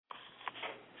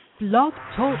Blog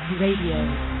Talk Radio.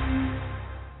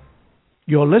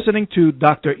 You're listening to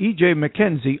Dr. E.J.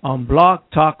 McKenzie on Blog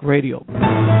Talk Radio.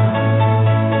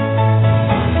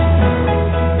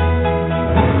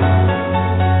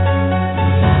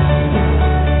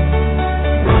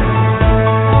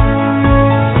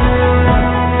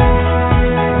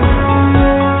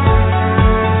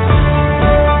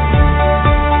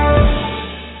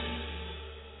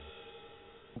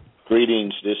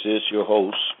 Greetings, this is your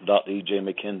host, Dr. E.J.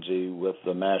 McKenzie with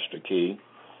the Master Key.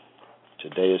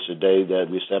 Today is the day that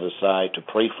we set aside to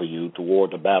pray for you, to war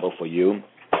the battle for you.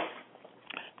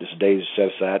 This day is set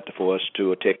aside for us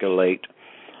to articulate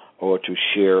or to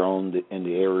share in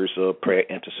the areas of prayer,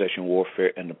 intercession,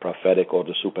 warfare, and the prophetic or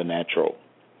the supernatural.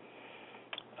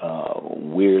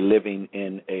 We're living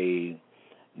in a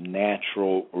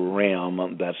natural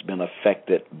realm that's been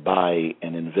affected by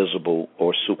an invisible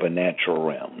or supernatural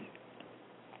realm.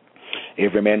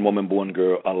 Every man, woman, boy, and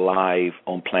girl alive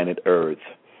on planet Earth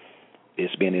is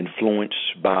being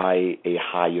influenced by a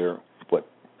higher, what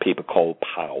people call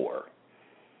power.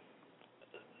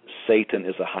 Satan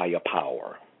is a higher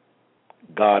power.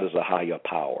 God is a higher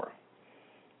power.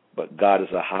 But God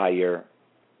is a higher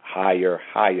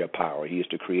power. He is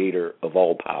the creator of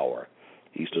all power.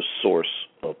 He's the source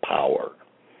of power.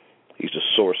 He's the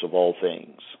source of all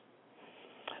things.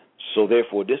 So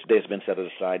therefore, this day has been set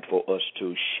aside for us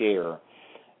to share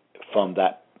from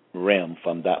that realm,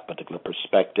 from that particular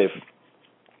perspective,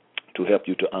 to help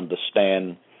you to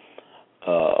understand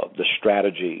the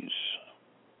strategies,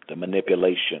 the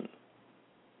manipulation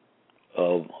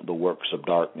of the works of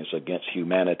darkness against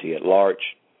humanity at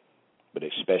large, but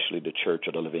especially the Church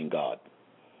of the Living God.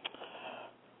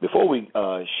 Before we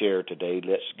share today,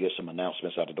 let's get some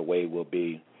announcements out of the way. We'll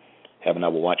be having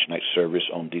our Watch Night service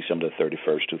on December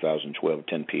 31st, 2012,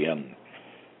 10 p.m.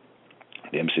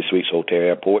 The MC Suites Hotel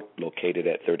Airport, located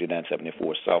at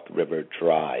 3974 South River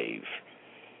Drive.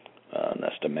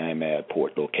 That's the Miami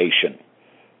Airport location.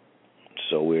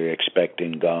 So we're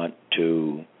expecting God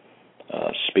to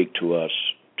speak to us,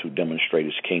 to demonstrate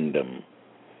His kingdom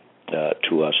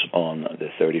to us on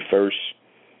the 31st,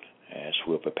 as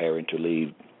we're preparing to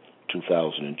leave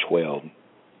 2012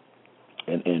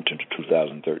 and enter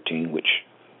 2013, which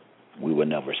we will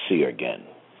never see again.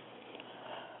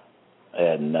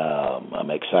 And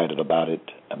I'm excited about it.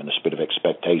 I'm in a spirit of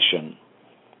expectation.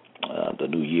 The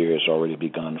new year has already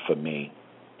begun for me.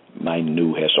 My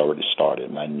new has already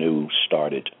started. My new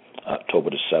started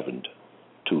October the 7th,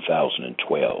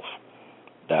 2012.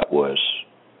 That was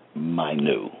my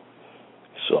new.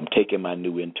 So I'm taking my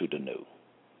new into the new.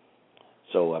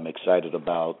 So I'm excited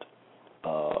about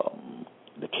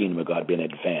the kingdom of God being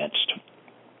advanced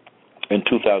in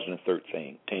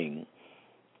 2013,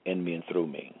 in me and through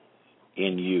me,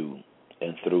 in you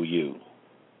and through you.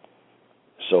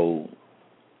 So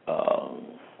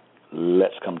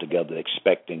let's come together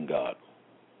expecting God.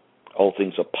 All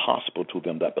things are possible to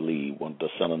them that believe. When the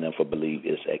synonym for believe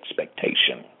is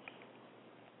expectation.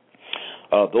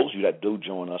 Those of you that do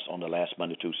join us on the last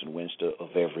Monday, Tuesday, and Wednesday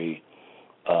of every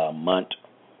month,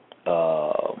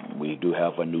 we do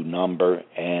have a new number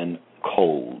and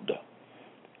code.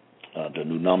 The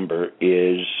new number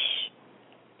is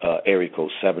area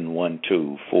code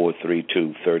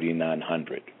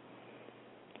 712-432-3900.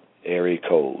 Area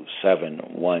code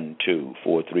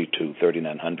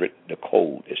 712-432-3900. The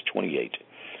code is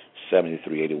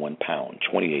 287381 pound.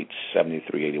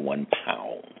 287381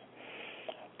 pound.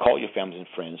 Call your families and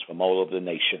friends from all over the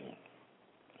nation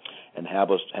and have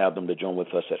them to join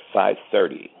with us at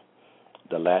 5:30.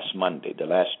 The last Monday, the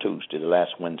last Tuesday, the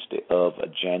last Wednesday of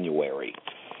January.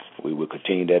 We will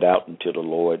continue that out until the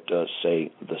Lord does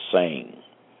say the same.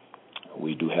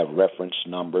 We do have reference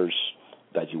numbers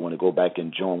that you want to go back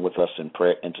and join with us in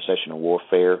prayer, intercession, and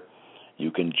warfare.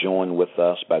 You can join with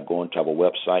us by going to our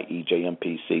website,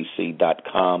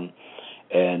 ejmpcc.com,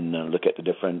 and look at the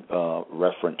different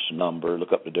reference number.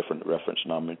 Look up the different reference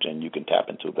numbers, and you can tap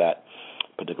into that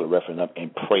particular reference number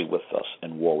and pray with us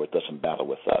and war with us and battle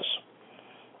with us.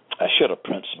 I shared a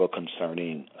principle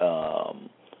concerning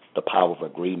the power of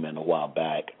agreement a while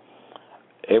back.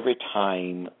 Every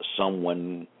time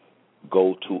someone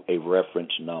go to a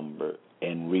reference number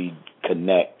and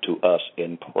reconnect to us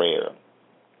in prayer,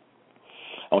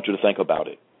 I want you to think about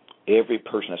it. Every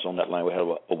person that's on that line, we have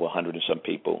over 100 and some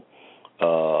people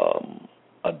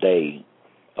a day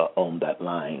on that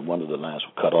line. One of the lines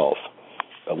were cut off.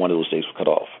 One of those days were cut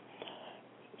off.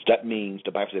 So that means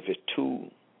the Bible says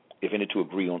if any two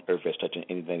agree on earth as touching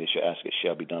anything they shall ask, it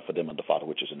shall be done for them of the Father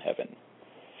which is in heaven.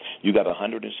 You got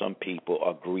 100 and some people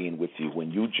agreeing with you.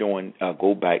 When you join,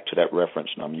 go back to that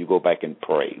reference number. You go back and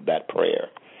pray that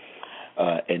prayer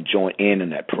and join join in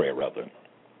that prayer, rather.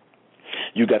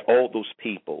 You got all those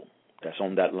people that's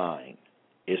on that line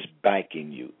is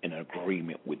backing you in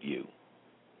agreement with you.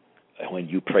 When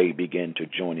you pray, begin to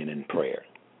join in prayer.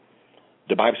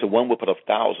 The Bible said one will put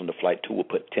 1,000 to flight, two will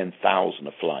put 10,000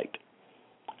 to flight.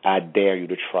 I dare you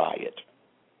to try it.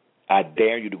 I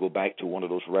dare you to go back to one of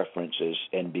those references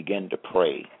and begin to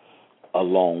pray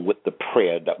along with the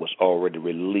prayer that was already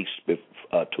released to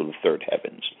the third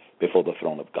heavens before the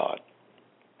throne of God.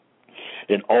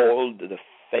 Then all the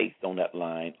faith on that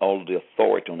line, all the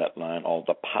authority on that line, all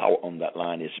the power on that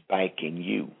line is backing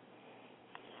you.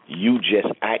 You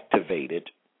just activated.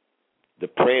 The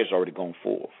prayer's already gone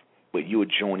forth, but you are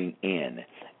joining in.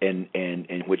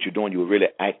 And what you're doing, you're really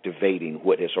activating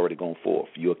what has already gone forth.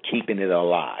 You're keeping it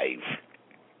alive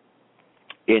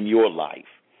in your life,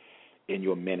 in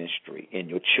your ministry, in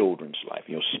your children's life,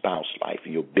 in your spouse's life,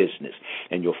 in your business,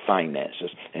 in your finances,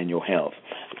 and your health.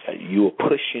 You're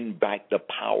pushing back the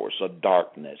powers of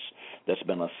darkness that's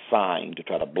been assigned to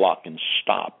try to block and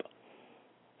stop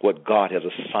what God has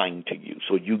assigned to you.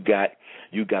 So you got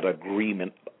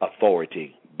agreement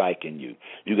authority backing you.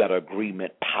 You got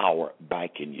agreement power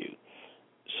backing you.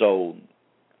 So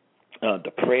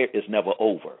the prayer is never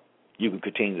over. You can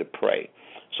continue to pray.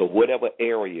 So whatever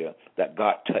area that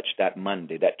God touched that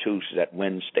Monday, that Tuesday, that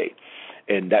Wednesday,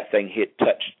 and that thing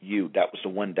touched you, that was the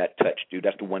one that touched you.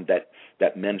 That's the one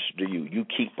that ministered to you. You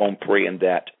keep on praying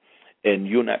that, and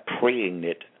you're not praying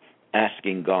it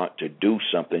asking God to do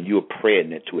something. You're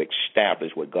praying it to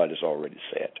establish what God has already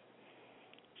said.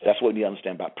 That's what we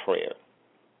understand about prayer.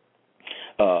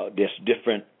 There's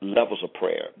different levels of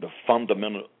prayer. The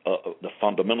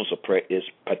fundamentals of prayer is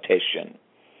petition.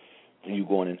 You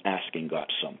going and asking God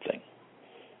something.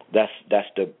 That's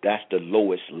the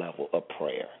lowest level of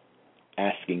prayer.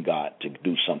 Asking God to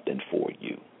do something for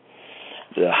you.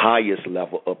 The highest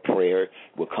level of prayer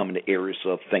will come in the areas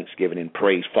of thanksgiving and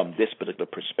praise from this particular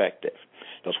perspective.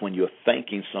 Because when you're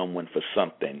thanking someone for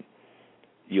something,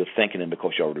 you're thanking them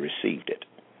because you already received it.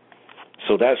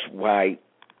 So that's why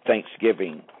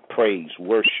thanksgiving, praise,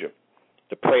 worship,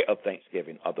 the prayer of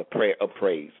thanksgiving or the prayer of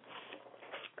praise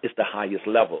is the highest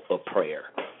level of prayer,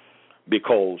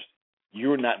 because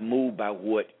you're not moved by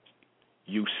what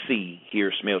you see,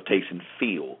 hear, smell, taste, and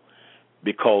feel.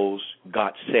 Because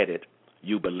God said it,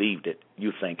 you believed it,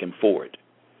 you thank Him for it.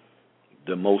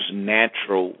 The most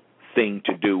natural thing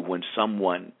to do when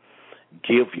someone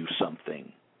give you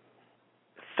something,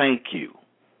 thank you.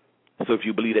 So if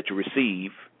you believe that you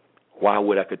receive, why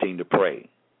would I continue to pray?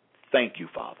 Thank you,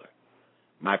 Father.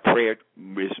 My prayer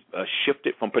is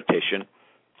shifted from petition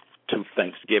to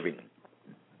thanksgiving,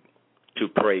 to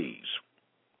praise,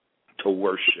 to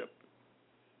worship.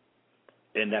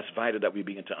 And that's vital that we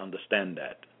begin to understand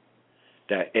that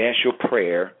as your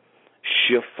prayer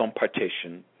shift from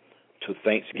petition to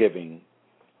thanksgiving,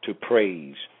 to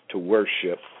praise, to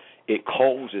worship, it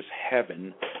causes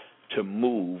heaven to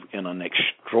move in an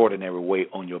extraordinary way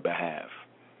on your behalf.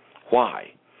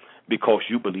 Why? Because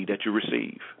you believe that you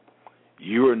receive.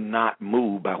 You're not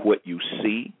moved by what you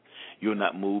see. You're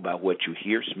not moved by what you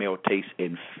hear, smell, taste,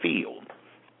 and feel.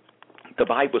 The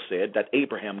Bible said that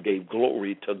Abraham gave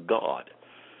glory to God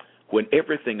when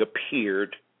everything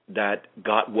appeared that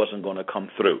God wasn't going to come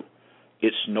through.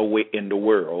 It's no way in the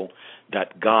world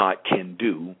that God can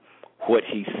do what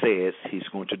He says He's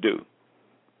going to do.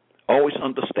 Always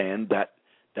understand that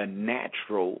the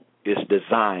natural is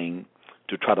designed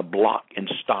to try to block and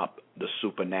stop the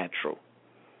supernatural.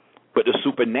 But the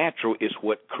supernatural is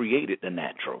what created the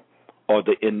natural, or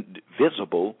the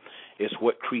invisible is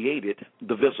what created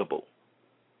the visible.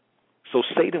 So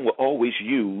Satan will always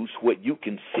use what you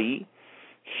can see,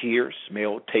 hear,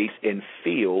 smell, taste, and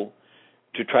feel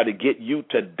to try to get you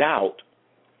to doubt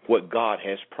what God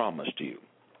has promised you.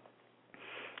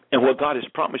 And what God has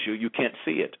promised you, you can't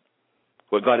see it.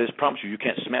 What God has promised you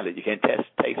can't smell it. You can't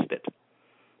taste it.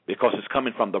 Because it's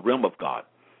coming from the realm of God.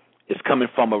 It's coming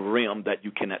from a realm that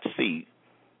you cannot see.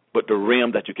 But the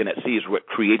realm that you cannot see is what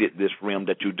created this realm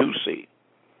that you do see.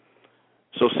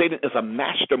 So Satan is a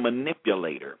master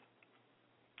manipulator.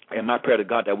 And my prayer to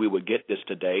God that we would get this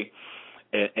today,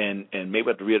 and maybe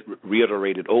have to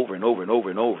reiterate it over and over and over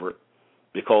and over,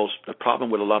 because the problem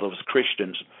with a lot of us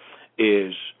Christians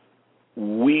is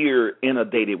we're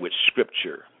inundated with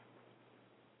Scripture,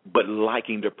 but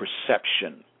liking the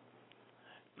perception,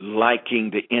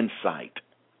 liking the insight,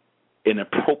 and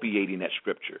appropriating that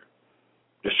Scripture.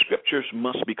 The Scriptures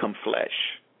must become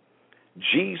flesh.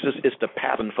 Jesus is the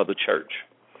pattern for the church.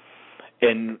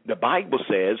 And the Bible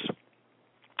says,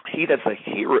 he that's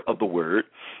a hearer of the word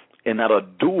and not a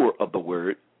doer of the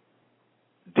word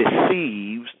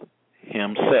deceives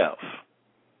himself.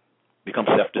 become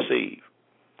self-deceived.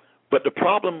 But the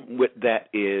problem with that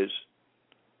is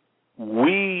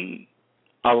we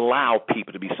allow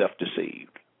people to be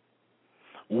self-deceived.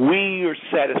 We are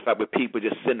satisfied with people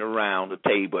just sitting around the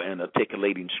table and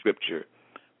articulating Scripture,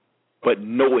 but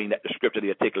knowing that the Scripture they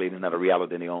articulate is not a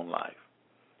reality in their own life.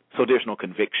 So there's no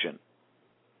conviction.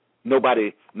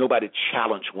 Nobody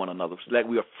challenge one another. It's like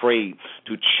we're afraid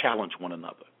to challenge one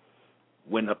another.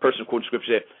 When a person quotes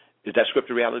Scripture, is that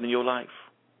Scripture reality in your life?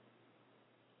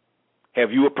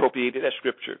 Have you appropriated that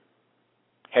Scripture?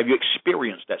 Have you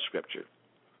experienced that Scripture?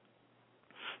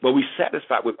 But we're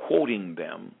satisfied with quoting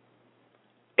them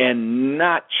and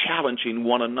not challenging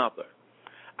one another.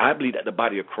 I believe that the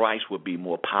body of Christ will be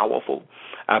more powerful.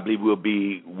 I believe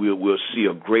we'll see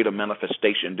a greater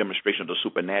manifestation and demonstration of the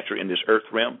supernatural in this earth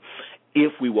realm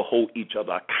if we will hold each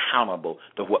other accountable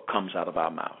to what comes out of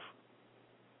our mouth.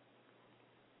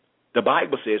 The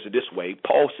Bible says it this way.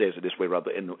 Paul says it this way,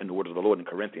 rather, in the word of the Lord in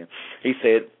Corinthians. He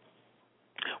said,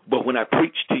 but when I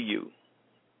preach to you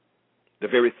the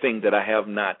very thing that I have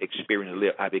not experienced,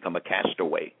 I become a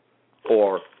castaway.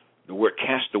 Or the word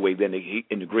castaway then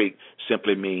in the Greek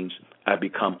simply means I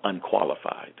become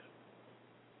unqualified.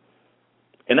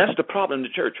 And that's the problem in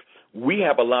the church. We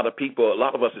have a lot of people, a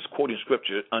lot of us is quoting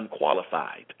Scripture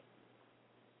unqualified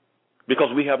because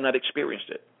we have not experienced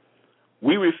it.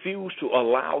 We refuse to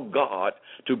allow God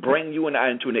to bring you and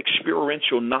I into an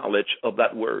experiential knowledge of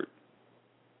that word.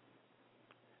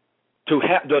 To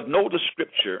know the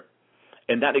Scripture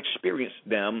and not experience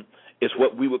them is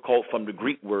what we would call, from the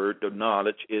Greek word, the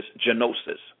knowledge is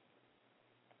genosis.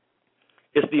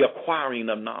 It's the acquiring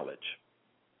of knowledge.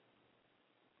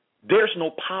 There's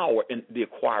no power in the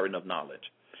acquiring of knowledge.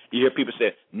 You hear people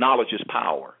say knowledge is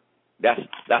power. That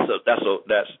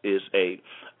is a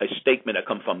statement that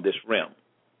comes from this realm,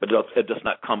 but it does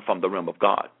not come from the realm of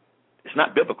God. It's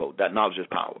not biblical that knowledge is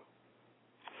power.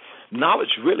 Knowledge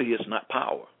really is not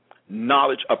power.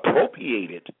 Knowledge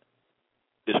appropriated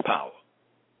is power.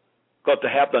 Because to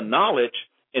have the knowledge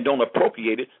and don't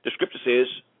appropriate it, the Scripture says,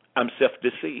 I'm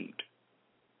self-deceived.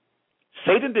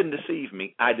 Satan didn't deceive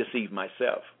me, I deceived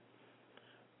myself.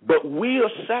 But we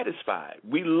are satisfied.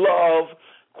 We love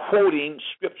quoting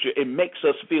Scripture. It makes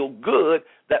us feel good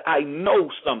that I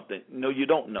know something. No, you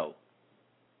don't know.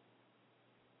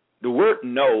 The word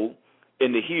know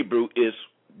in the Hebrew is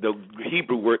the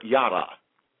Hebrew word yada.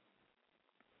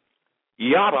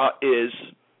 Yada is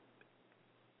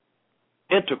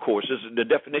intercourse. The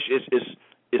definition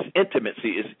is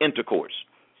intimacy, is intercourse.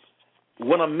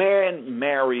 When a man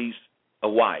marries a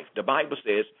wife, the Bible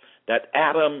says that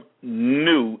Adam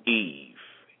knew Eve.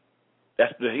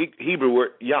 That's the Hebrew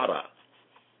word yada.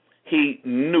 He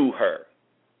knew her.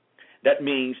 That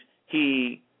means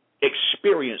he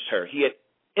experienced her. He had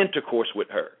intercourse with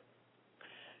her.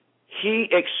 He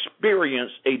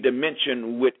experienced a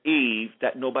dimension with Eve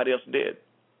that nobody else did.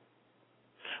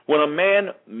 When a man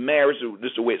marries, this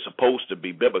is the way it's supposed to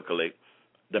be biblically,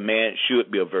 the man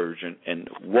should be a virgin and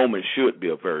woman should be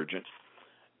a virgin.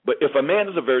 But if a man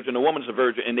is a virgin, a woman is a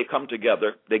virgin, and they come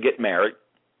together, they get married,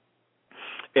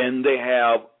 and they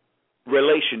have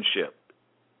relationship.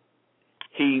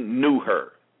 He knew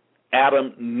her.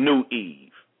 Adam knew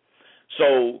Eve.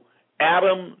 So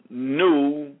Adam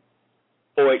knew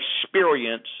or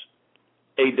experienced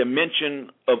a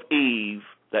dimension of Eve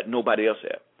that nobody else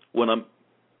had. When a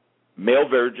male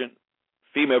virgin,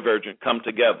 female virgin come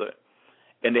together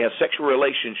and they have sexual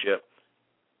relationship,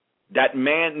 that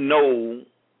man know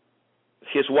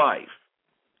his wife.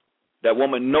 That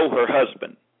woman know her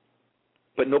husband.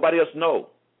 But nobody else know.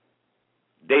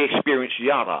 They experience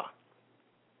yada.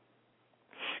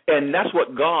 And that's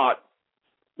what God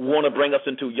want to bring us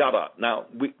into yada. Now,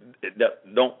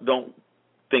 don't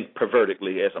think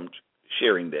pervertedly as I'm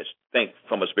sharing this. Think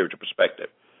from a spiritual perspective.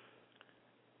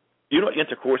 You know what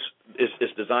intercourse is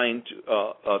designed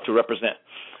to represent?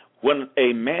 When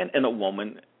a man and a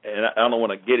woman, and I don't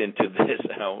want to get into this,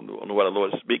 I don't know why the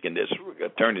Lord is speaking this,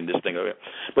 turning this thing over,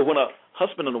 but when a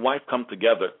husband and a wife come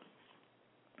together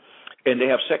and they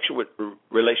have sexual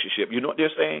relationship, you know what they're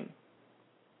saying?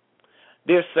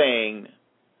 They're saying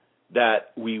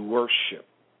that we worship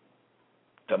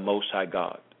the Most High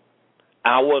God.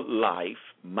 Our life,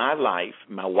 my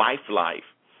wife's life,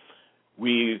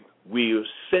 we are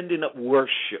sending up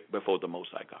worship before the Most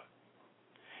High God.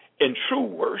 And true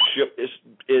worship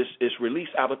is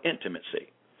released out of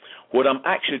intimacy. What I'm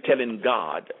actually telling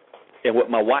God, and what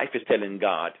my wife is telling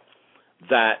God,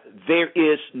 that there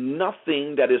is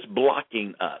nothing that is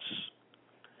blocking us.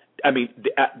 I mean,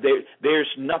 there's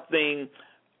nothing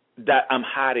that I'm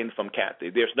hiding from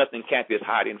Kathy. There's nothing Kathy is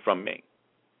hiding from me.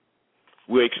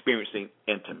 We're experiencing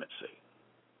intimacy.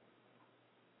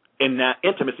 And now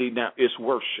intimacy now is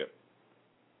worship.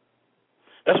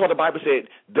 That's why the Bible said,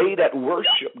 they that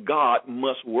worship God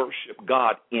must worship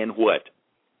God in what?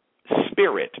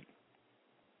 Spirit.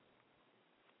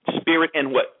 Spirit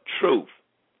and what? Truth.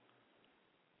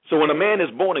 So when a man is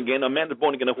born again of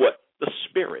what? The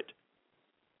Spirit.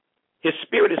 His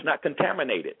spirit is not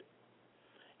contaminated.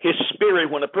 His spirit,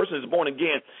 when a person is born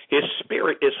again, his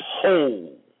spirit is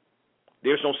whole.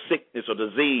 There's no sickness or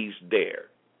disease there.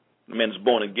 The man is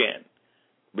born again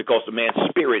because the man's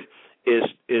spirit is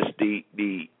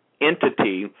the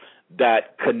entity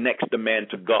that connects the man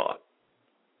to God,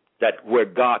 that where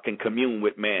God can commune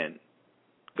with man.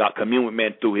 God commune with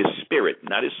man through his spirit,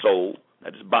 not his soul,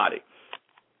 not his body,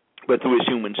 but through his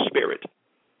human spirit.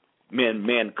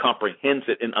 Man comprehends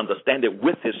it and understands it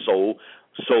with his soul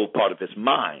part of his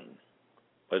mind,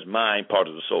 or his mind part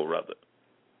of the soul, rather.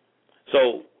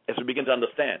 So as we begin to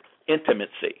understand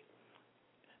intimacy,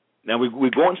 now we're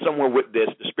going somewhere with this.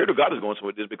 The Spirit of God is going somewhere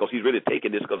with this because he's really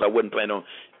taking this, because I wasn't planning on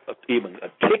even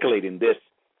articulating this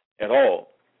at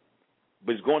all.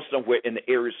 But he's going somewhere in the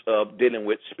areas of dealing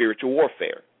with spiritual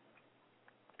warfare,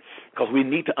 because we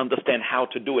need to understand how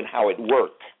to do it and how it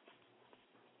works.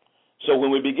 So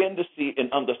when we begin to see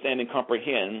and understand and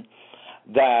comprehend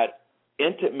that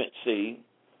intimacy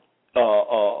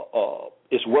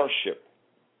is worship.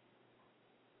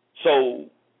 So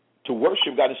to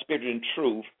worship God in spirit and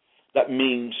truth, that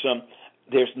means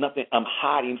there's nothing I'm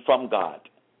hiding from God.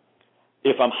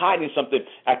 If I'm hiding something,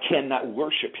 I cannot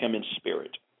worship him in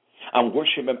spirit. I'm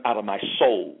worshiping him out of my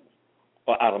soul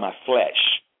or out of my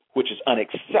flesh, which is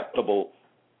unacceptable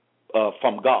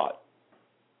from God.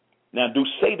 Now, do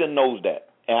Satan knows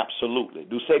that? Absolutely.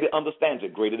 Do Satan understands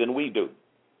it greater than we do?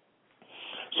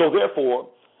 So therefore,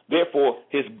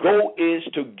 his goal is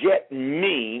to get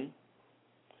me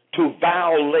to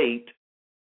violate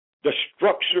the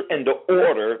structure and the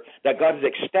order that God has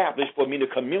established for me to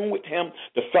commune with him,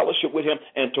 to fellowship with him,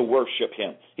 and to worship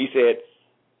him. He said,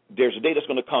 there's a day that's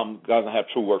going to come, God's going to have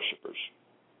true worshipers.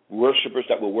 Worshipers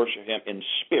that will worship him in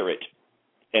spirit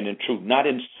and in truth, not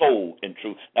in soul in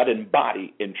truth, not in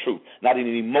body in truth, not in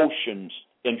emotions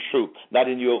in truth, not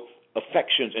in your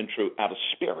affections in truth, out of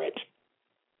spirit.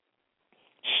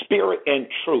 Spirit and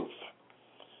truth.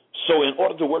 So in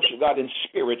order to worship God in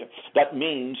spirit, that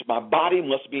means my body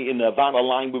must be in divine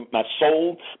alignment with my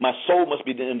soul must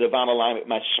be in divine alignment with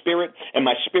my spirit, and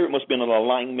my spirit must be in an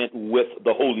alignment with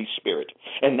the Holy Spirit.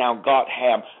 And now God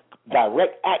have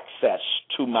direct access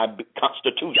to my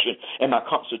constitution, and my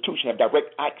constitution have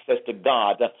direct access to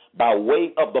God by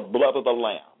way of the blood of the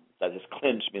Lamb that has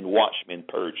cleansed me and washed me and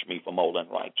purged me from all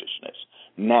unrighteousness.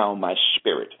 Now my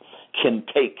spirit can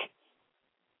take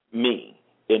me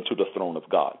into the throne of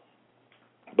God.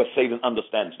 But Satan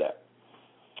understands that.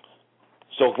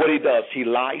 So what he does, he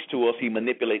lies to us, he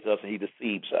manipulates us, and he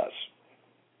deceives us.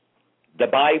 The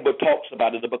Bible talks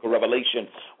about in the book of Revelation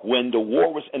when the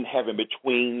war was in heaven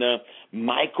between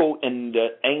Michael and the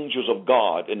angels of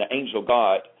God, and the angel of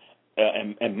God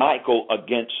and Michael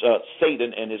against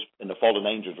Satan and the fallen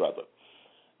angels, rather.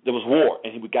 There was war,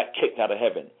 and he got kicked out of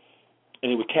heaven. And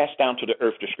he was cast down to the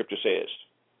earth, the scripture says.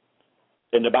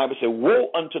 And the Bible says, woe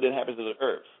unto the inhabitants of the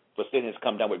earth, for Satan has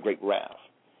come down with great wrath.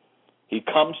 He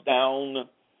comes down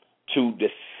to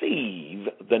deceive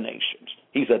the nations.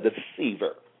 He's a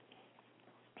deceiver.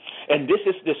 And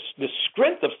the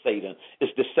strength of Satan is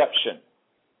deception.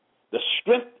 The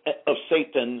strength of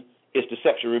Satan is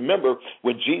deception. Remember,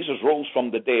 when Jesus rose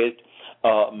from the dead,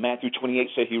 Matthew 28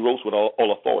 said he rose with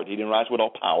all authority. He didn't rise with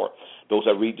all power. Those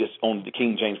that read this on the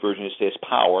King James Version, it says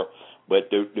power, but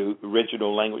the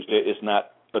original language there is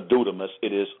not dudamus,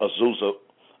 it is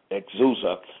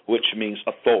exousia, which means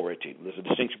authority. There's a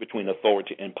distinction between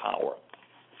authority and power.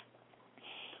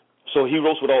 So he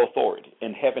rose with all authority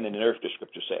in heaven and in earth, the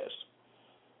scripture says.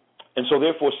 And so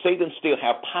therefore Satan still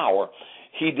have power.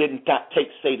 He didn't take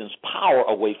Satan's power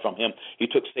away from him. He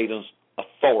took Satan's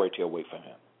authority away from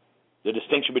him. The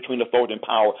distinction between authority and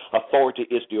power, authority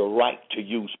is the right to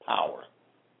use power.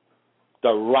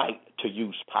 The right to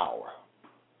use power.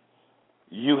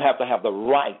 You have to have the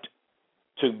right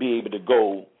to be able to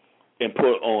go and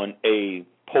put on a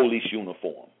police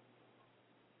uniform.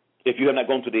 If you have not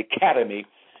gone to the academy,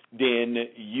 then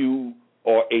you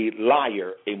are a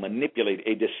liar, a manipulator,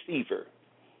 a deceiver.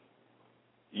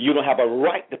 You don't have a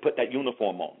right to put that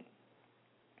uniform on.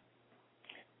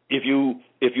 If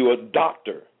you're a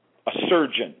doctor, a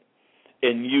surgeon,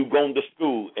 and you've gone to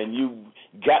school and you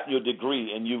got your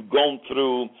degree and you've gone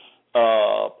through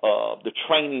the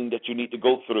training that you need to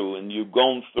go through, and you've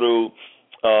gone through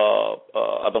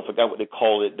I don't forget what they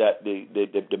call it, that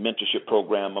the mentorship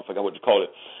program. I forgot what they call it.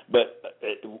 But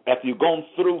after you've gone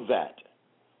through that,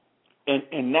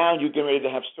 and now you're getting ready to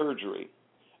have surgery,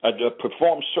 to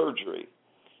perform surgery,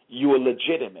 you are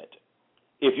legitimate.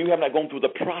 If you have not gone through the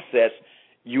process,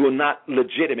 you are not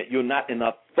legitimate. You're not an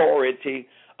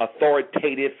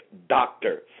authoritative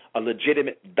doctor, a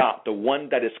legitimate doctor, one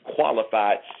that is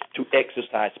qualified to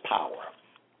exercise power.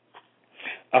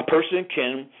 A person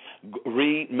can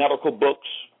read medical books,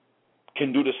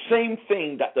 can do the same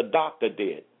thing that the doctor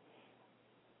did,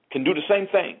 can do the same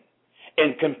thing,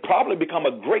 and can probably become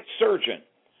a great surgeon,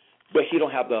 but he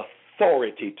don't have the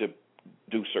authority to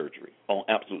do surgery on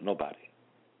absolute nobody.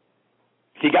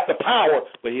 He got the power,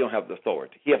 but he don't have the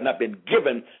authority. He has not been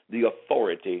given the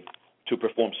authority to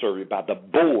perform surgery by the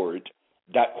board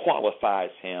that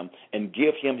qualifies him and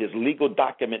give him his legal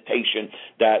documentation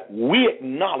that we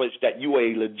acknowledge that you are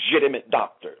a legitimate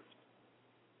doctor.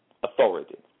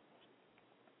 Authority.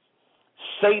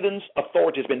 Satan's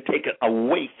authority has been taken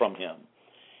away from him.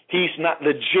 He's not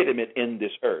legitimate in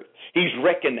this earth. He's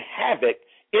wreaking havoc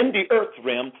in the earth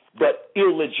realm, but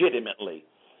illegitimately.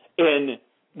 And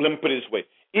let me put it this way: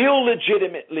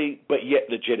 illegitimately, but yet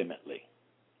legitimately.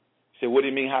 So what do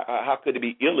you mean? How could it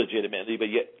be illegitimately, but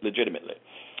yet legitimately?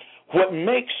 What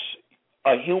makes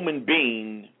a human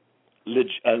being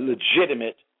legit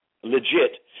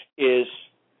is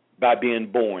by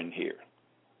being born here.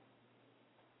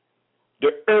 The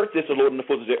earth is the Lord and the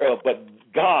fullness of the earth, but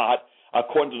God,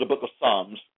 according to the book of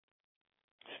Psalms,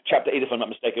 chapter 8, if I'm not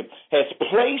mistaken, has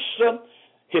placed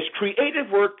his creative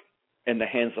work in the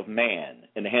hands of man.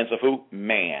 In the hands of who?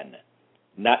 Man.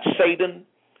 Not Satan,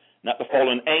 not the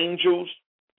fallen angels,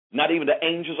 not even the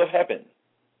angels of heaven,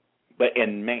 but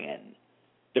in man.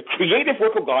 The creative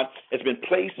work of God has been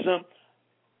placed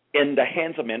in the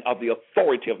hands of men, of the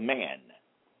authority of man.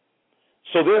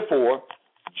 So therefore,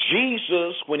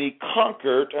 Jesus, when he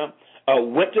conquered,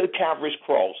 went to the Calvary's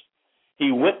cross.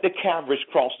 He went to Calvary's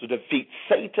cross to defeat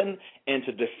Satan and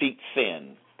to defeat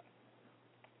sin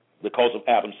because of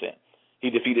Adam's sin. He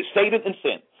defeated Satan and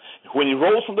sin. When he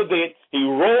rose from the dead, he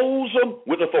rose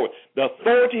with authority. The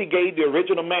authority he gave the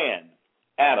original man,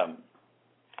 Adam,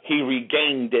 he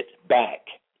regained it back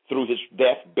through his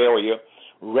death, burial,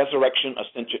 resurrection,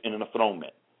 ascension, and an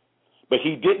enthronement. But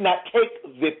he did not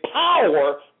take the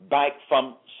power back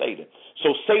from Satan.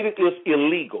 So Satan is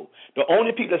illegal. The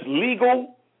only people that's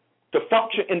legal to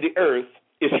function in the earth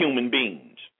is human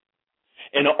beings.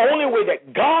 And the only way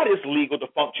that God is legal to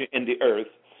function in the earth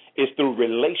is through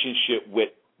relationship with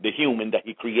the human that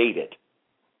he created.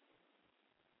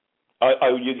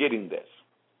 Are you getting this?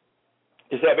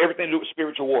 It's have everything to do with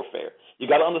spiritual warfare. You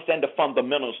got to understand the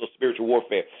fundamentals of spiritual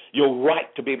warfare. Your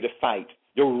right to be able to fight.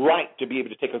 Your right to be able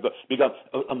to take a go. Because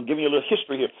I'm giving you a little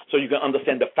history here so you can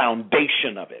understand the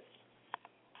foundation of it.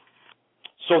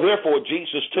 So therefore,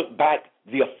 Jesus took back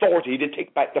the authority. He didn't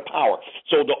take back the power.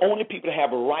 So the only people that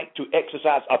have a right to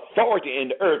exercise authority in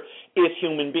the earth is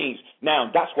human beings.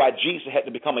 Now, that's why Jesus had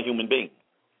to become a human being.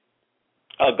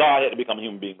 God had to become a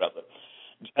human being, rather.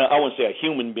 I wouldn't say a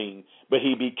human being, but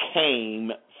he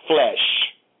became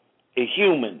flesh, a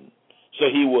human. So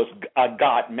he was a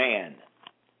God-man.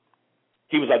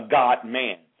 He was a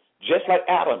God-man. Just like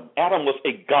Adam. Adam was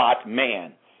a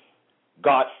God-man.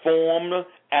 God formed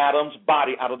Adam's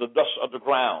body out of the dust of the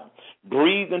ground,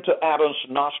 breathed into Adam's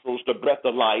nostrils the breath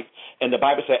of life, and the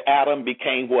Bible said Adam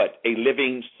became what? A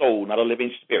living soul, not a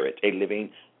living spirit, a living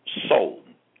soul.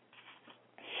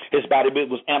 His body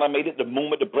was animated the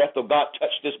moment the breath of God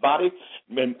touched his body,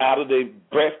 and out of the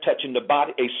breath touching the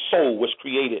body, a soul was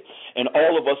created, and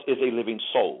all of us is a living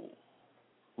soul.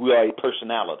 We are a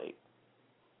personality.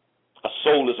 A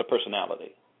soul is a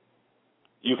personality.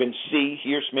 You can see,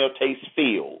 hear, smell, taste,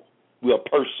 feel. We're a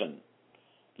person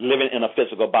living in a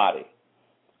physical body.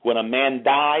 When a man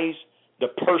dies, the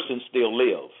person still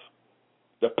lives.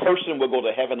 The person will go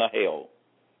to heaven or hell.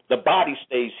 The body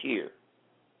stays here,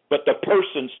 but the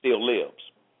person still lives.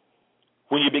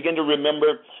 When you begin to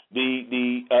remember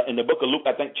in the book of Luke,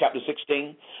 I think chapter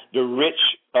 16, the rich,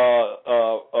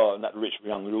 not the rich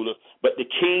young ruler, but the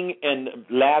king and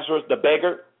Lazarus, the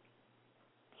beggar.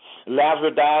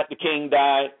 Lazarus died, the king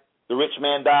died, the rich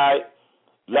man died.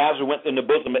 Lazarus went in the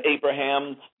bosom of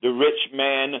Abraham, the rich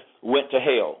man went to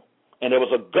hell. And there was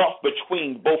a gulf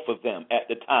between both of them at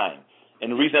the time.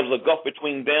 And the reason there was a gulf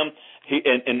between them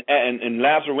and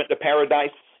Lazarus went to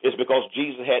paradise is because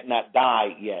Jesus had not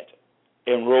died yet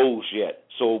and rose yet.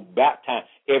 So that time,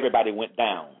 everybody went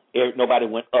down. Nobody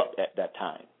went up at that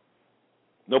time.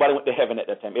 Nobody went to heaven at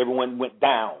that time. Everyone went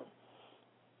down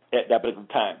at that particular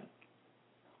time.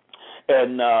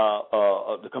 And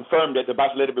to confirm that the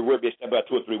Bible let every word be established by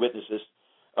 2 or 3 witnesses,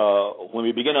 when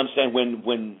we begin to understand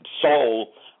when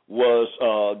Saul was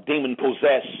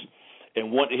demon-possessed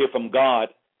and wanted to hear from God,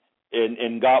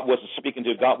 and God wasn't speaking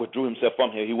to God, withdrew himself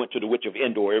from him, he went to the witch of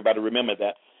Endor. Everybody remember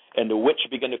that. And the witch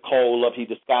began to call up, he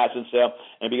disguised himself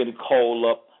and began to call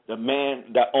up the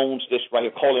man that owns this right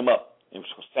here, call him up. It was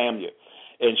Samuel.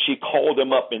 And she called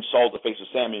him up and saw the face of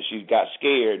Samuel, and she got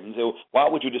scared and said, why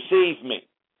would you deceive me?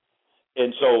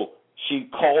 And so she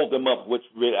called him up, which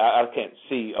really, I can't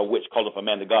see a witch called up a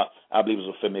man to God. I believe it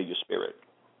was a familiar spirit.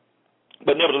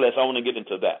 But nevertheless, I want to get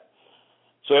into that.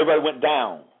 So everybody went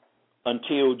down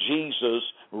until Jesus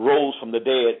rose from the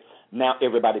dead. Now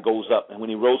everybody goes up. And when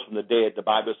he rose from the dead, the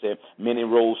Bible said many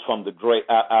rose from the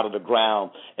out of the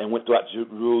ground and went throughout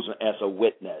Jerusalem as a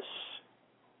witness.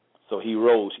 So he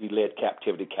rose, he led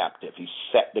captivity captive. He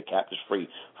set the captives free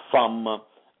from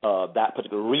that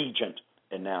particular region,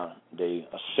 and now they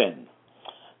ascend.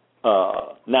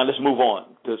 Now let's move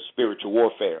on to spiritual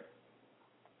warfare.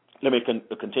 Let me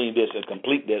continue this and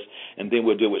complete this, and then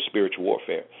we'll deal with spiritual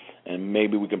warfare. And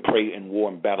maybe we can pray in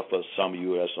war and battle for some of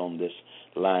you that's on this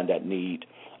line that need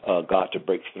God to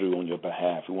break through on your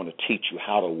behalf. We want to teach you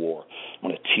how to war. We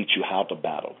want to teach you how to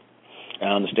battle and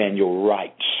understand your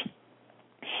rights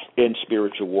in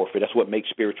spiritual warfare. That's what makes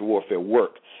spiritual warfare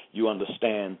work. You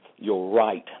understand your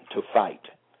right to fight,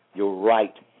 your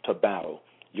right to battle,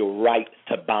 your right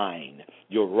to bind,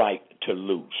 your right to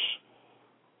loose.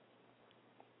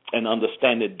 And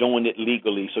understand that doing it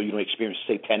legally so you don't experience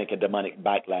satanic and demonic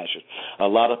backlashes. A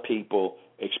lot of people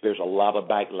experience a lot of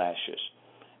backlashes.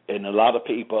 And a lot of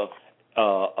people,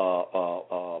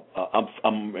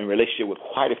 I'm in relationship with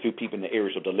quite a few people in the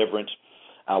areas of deliverance.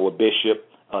 Our bishop,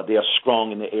 they are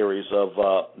strong in the areas of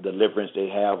deliverance. They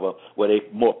have, they're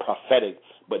more prophetic,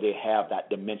 but they have that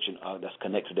dimension that's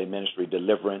connected to their ministry,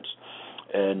 deliverance,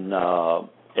 and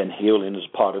healing is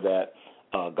part of that.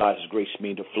 God has graced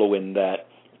me to flow in that,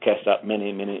 cast out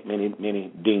many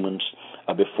demons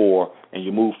before, and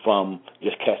you move from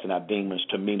just casting out demons.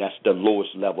 To me, that's the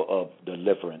lowest level of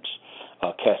deliverance,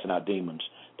 casting out demons.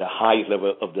 The highest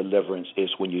level of deliverance is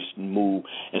when you move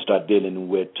and start dealing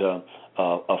with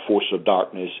a force of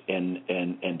darkness in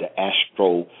the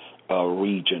astral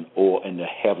region or in the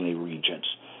heavenly regions.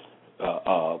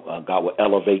 God will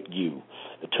elevate you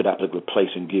to that particular place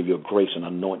and give you a grace and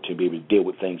anointing to be able to deal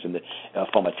with things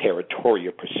from a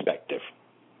territorial perspective.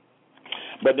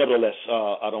 But nevertheless,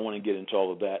 I don't want to get into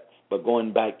all of that. But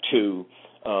going back to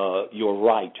your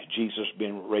right, Jesus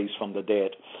being raised from the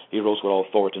dead, he rose with all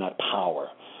authority, not power.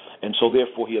 And so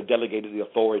therefore he has delegated the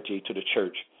authority to the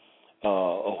church.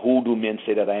 Who do men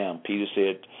say that I am? Peter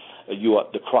said, you are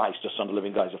the Christ, the Son of the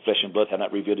living God. The flesh and blood have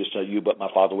not revealed this to you, but my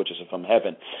Father which is from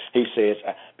heaven. He says,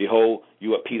 behold,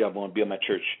 you are Peter, I'm going to build my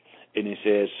church. And he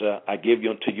says, I give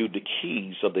unto you the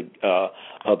keys of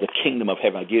the kingdom of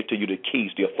heaven. I give to you the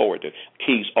keys, the authority.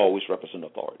 Keys always represent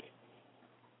authority.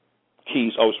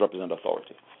 Keys always represent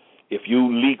authority. If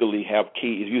you legally have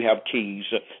keys, if you have keys,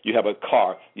 you have a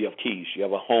car, you have keys. You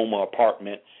have a home or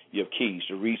apartment, you have keys.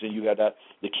 The reason you have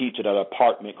the key to that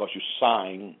apartment because you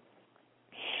sign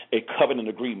a covenant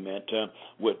agreement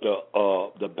with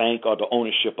the bank or the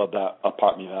ownership of that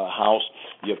apartment. You have a house,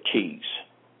 you have keys.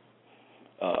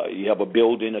 You have a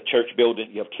building, a church building,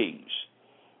 you have keys.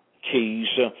 Keys,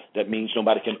 that means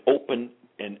nobody can open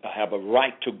and have a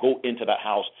right to go into that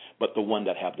house but the one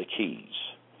that have the keys.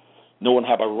 No one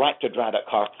have a right to drive that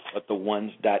car but the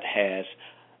ones that has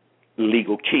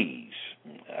legal keys.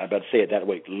 I better say it that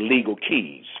way, legal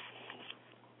keys.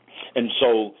 And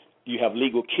so you have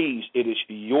legal keys. It is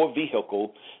your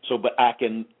vehicle, but I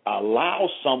can allow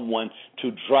someone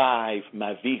to drive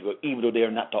my vehicle even though they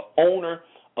are not the owner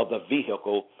of the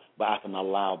vehicle, but I can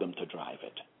allow them to drive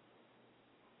it.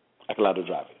 I can allow them to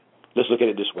drive it. Let's look at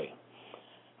it this way.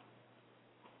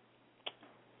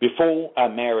 Before I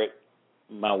married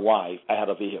my wife, I had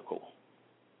a vehicle.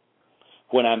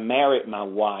 When I married my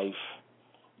wife,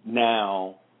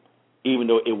 now, even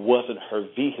though it wasn't her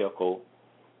vehicle,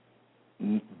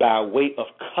 by way of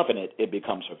covenant, it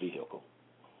becomes her vehicle.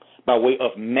 By way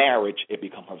of marriage, it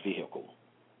becomes her vehicle.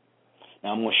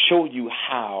 Now, I'm going to show you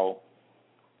how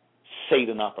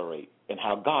Satan operates and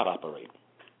how God operates.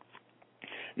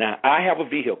 Now, I have a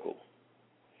vehicle,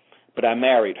 but I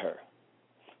married her.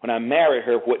 When I married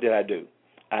her, what did I do?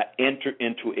 I entered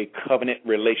into a covenant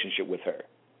relationship with her.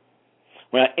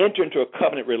 When I enter into a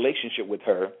covenant relationship with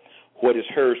her, what is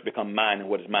hers become mine, and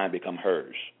what is mine become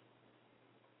hers.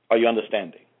 Are you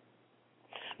understanding?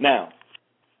 Now,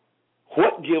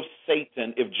 what gives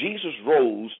Satan, if Jesus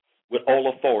rose with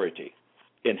all authority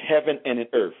in heaven and in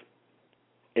earth,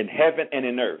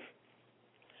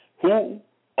 Who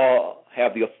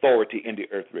have the authority in the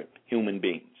earth realm? Human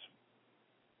beings.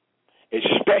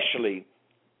 Especially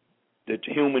the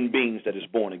human beings that is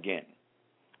born again.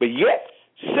 But yet,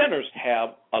 sinners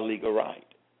have a legal right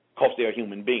because they are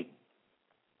human beings.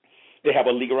 They have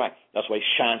a legal right. That's why it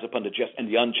shines upon the just and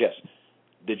the unjust.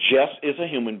 The just is a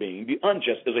human being. The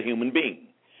unjust is a human being.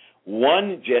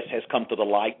 One just has come to the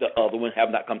light. The other one have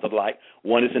not come to the light.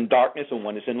 One is in darkness and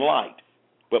one is in light.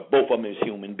 But both of them is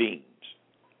human beings.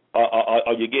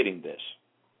 Are you getting this?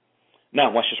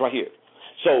 Now, watch this right here.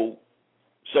 So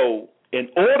in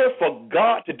order for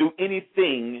God to do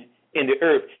anything in the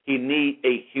earth, he needs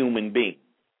a human being.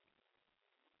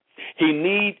 He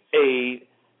needs a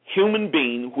human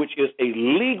being which is a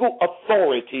legal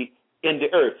authority in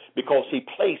the earth because he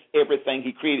placed everything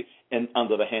he created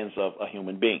under the hands of a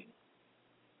human being.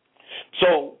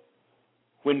 So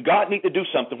when God needs to do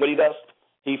something, what he does,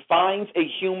 he finds a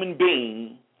human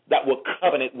being that will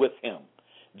covenant with him.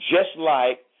 Just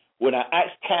like when I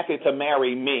asked Kathy to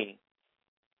marry me,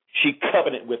 she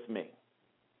covenanted with me.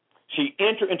 She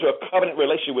entered into a covenant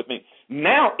relationship with me.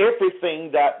 Now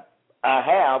everything that I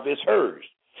have is hers,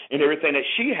 and everything that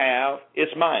she has is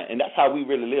mine. And that's how we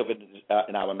really live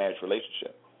in our marriage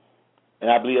relationship. And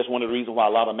I believe that's one of the reasons why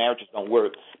a lot of marriages don't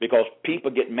work, because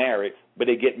people get married, but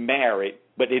they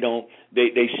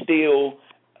still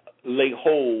lay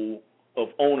hold of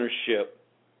ownership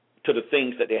to the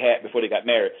things that they had before they got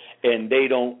married, and they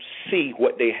don't see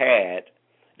what they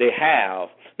have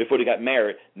before they got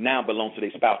married now belongs to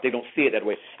their spouse. They don't see it that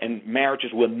way, and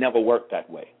marriages will never work that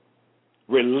way.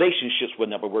 Relationships will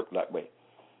never work that way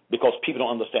because people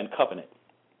don't understand covenant.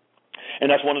 And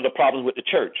that's one of the problems with the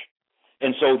church.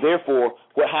 And so, therefore,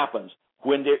 what happens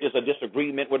when there is a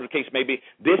disagreement, whatever the case may be,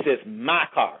 this is my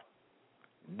car.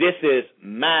 This is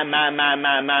my.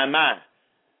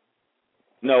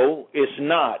 No, it's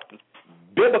not.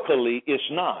 Biblically, it's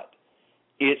not.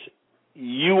 It's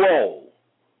you all.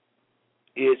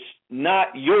 It's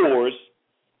not yours.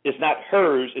 It's not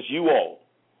hers. It's you all.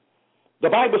 The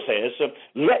Bible says,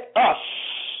 let us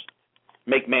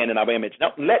make man in our image.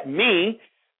 Now,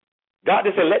 God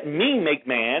just said, let me make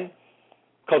man,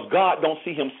 because God don't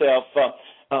see himself,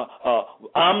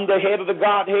 I'm the head of the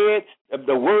Godhead,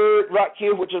 the Word right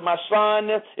here, which is my Son,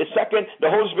 is second, the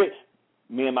Holy Spirit.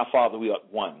 Me and my Father, we are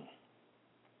one.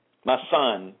 My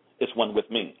Son is one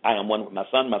with me. I am one with my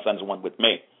Son is one with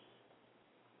me.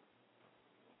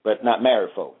 But not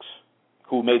married folks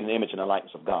who made in the image and the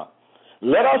likeness of God.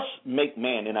 Let us make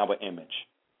man in our image,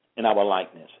 in our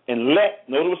likeness. And notice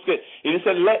what's good. He didn't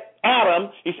say let Adam,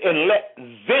 he said let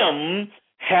them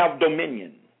have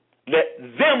dominion. Let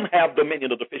them have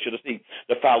dominion of the fish of the sea,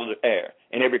 the fowl of the air,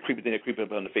 and every creeping thing that creepeth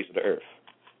upon the face of the earth.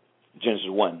 Genesis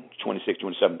 1, 26,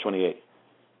 27, 28.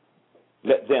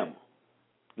 Let them.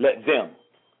 Let them.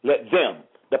 Let them.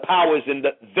 The power is in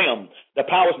the them. The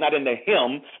power is not in the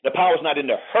him. The power is not in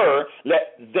the her.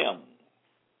 Let them.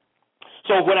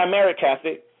 So when I married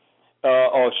Kathy,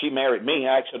 or she married me,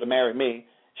 I asked her to marry me,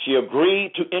 she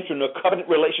agreed to enter into a covenant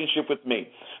relationship with me.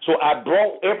 So I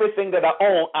brought everything that I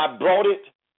own, I brought it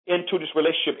into this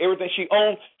relationship. Everything she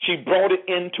owned, she brought it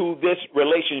into this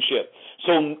relationship.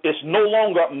 So it's no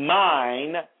longer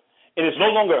mine. It is no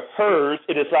longer hers.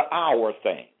 It is our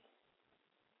thing.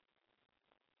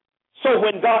 So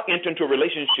when God entered into a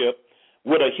relationship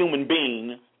with a human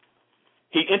being,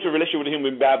 he entered a relationship with a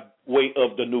human being by way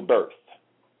of the new birth,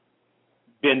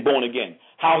 being born again.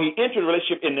 How he entered a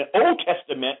relationship in the Old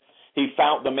Testament, he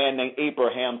found the man named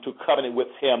Abraham to covenant with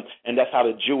him, and that's how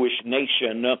the Jewish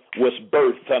nation was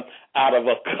birthed, out of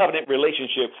a covenant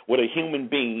relationship with a human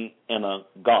being and a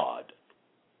God.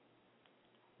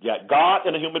 You got God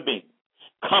and a human being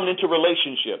coming into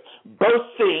relationship,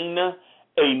 birthing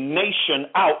a nation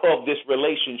out of this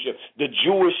relationship. The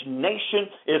Jewish nation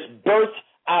is birthed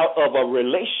out of a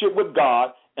relationship with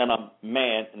God and a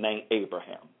man named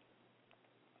Abraham.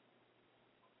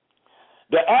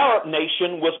 The Arab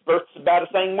nation was birthed by the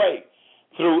same way.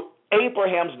 Through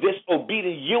Abraham's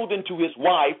disobedience, yielding to his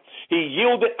wife, he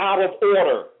yielded out of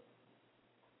order.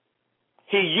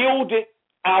 He yielded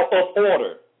out of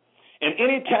order. And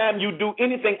anytime you do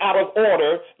anything out of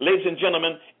order, ladies and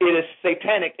gentlemen, it is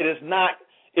satanic. It is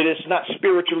not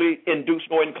spiritually induced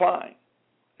nor inclined.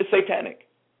 It's satanic.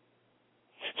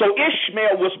 So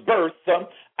Ishmael was birthed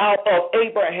out of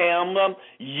Abraham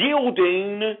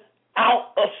yielding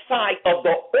out of sight of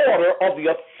the order of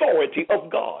the authority of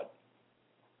God.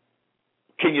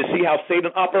 Can you see how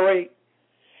Satan operates?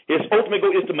 His ultimate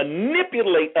goal is to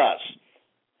manipulate us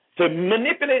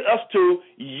to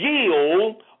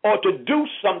yield or to do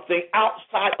something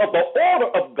outside of the order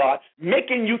of God,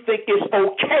 making you think it's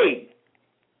okay.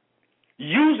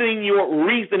 using your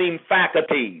reasoning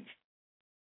faculties,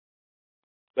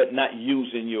 but not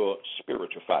using your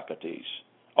spiritual faculties,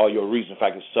 or your reasoning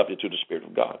faculties subject to the Spirit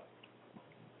of God.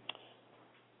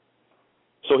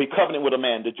 So he covenanted with a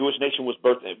man. The Jewish nation was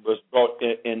brought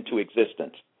into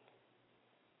existence.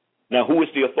 Now, who is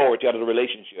the authority out of the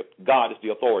relationship? God is the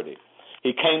authority.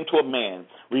 He came to a man,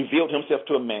 revealed himself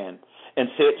to a man, and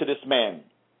said to this man,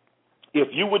 if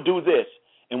you would do this,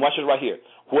 and watch it right here,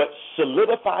 what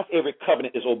solidifies every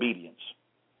covenant is obedience.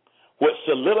 What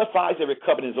solidifies every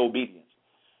covenant is obedience.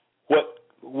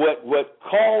 What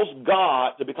caused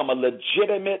God to become a legit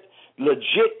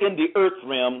in the earth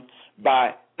realm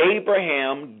by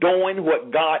Abraham doing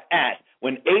what God asked.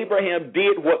 When Abraham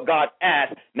did what God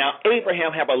asked, now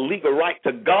Abraham have a legal right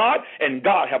to God, and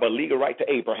God have a legal right to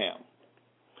Abraham.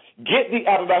 Get thee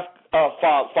out of thy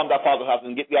from thy father's house,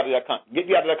 and get thee out of that country. Get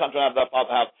thee out of that country, out of thy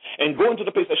father's house, and go into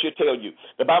the place I should tell you.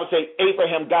 The Bible says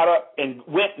Abraham got up and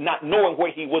went, not knowing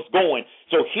where he was going.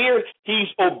 So here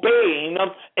he's obeying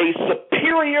a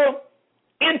superior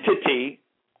entity,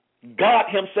 God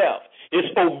Himself. His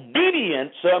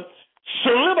obedience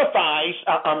solidifies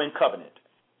I'm in covenant,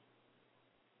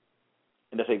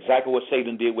 and that's exactly what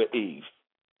Satan did with Eve.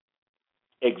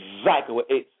 Exactly what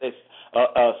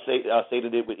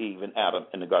Satan did with Eve and Adam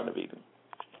in the Garden of Eden.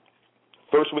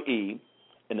 First with Eve,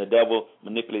 and the devil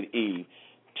manipulated Eve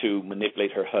to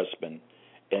manipulate her husband,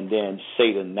 and then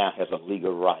Satan now has a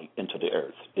legal right into the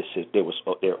earth. It says there was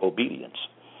their obedience.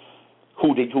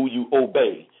 Who you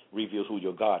obey reveals who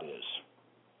your God is.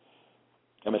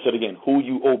 I'm going to say it again. Who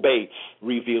you obey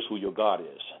reveals who your God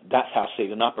is. That's how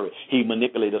Satan operates. He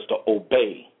manipulates us to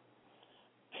obey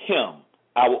him.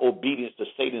 Our obedience to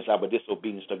Satan is our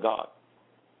disobedience to God.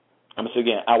 I'm going to say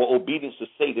again, our obedience to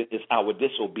Satan is our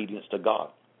disobedience to God.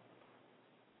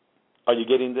 Are you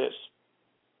getting this?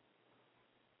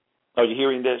 Are you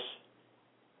hearing this?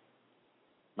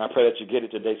 I pray that you get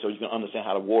it today so you can understand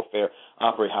how the warfare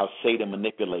operates, how Satan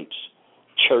manipulates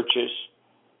churches,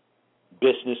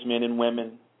 businessmen and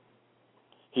women.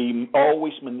 He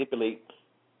always manipulates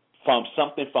from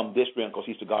something from this realm because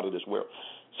he's the God of this world.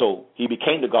 So he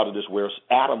became the God of this world.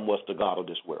 Adam was the God of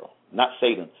this world, not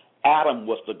Satan. Adam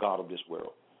was the God of this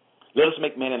world. Let us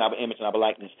make man in our image and our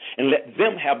likeness, and let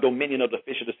them have dominion of the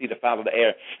fish of the sea, the fowl of the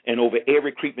air, and over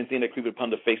every creeping thing that creepeth upon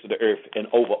the face of the earth, and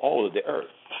over all of the earth.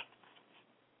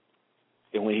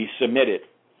 And when he submitted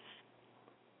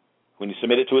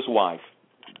to his wife,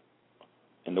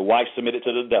 and the wife submitted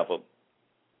to the devil,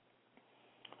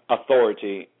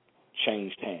 authority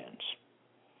changed hands.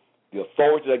 The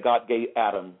authority that God gave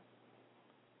Adam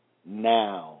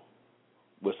now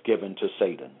was given to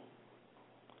Satan.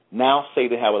 Now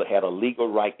Satan had a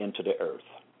legal right into the earth.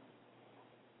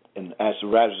 And as a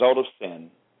result of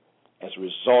sin, as a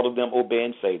result of them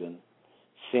obeying Satan,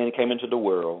 sin came into the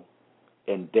world,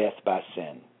 and death by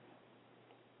sin.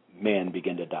 Men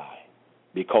began to die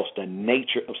because the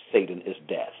nature of Satan is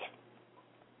death.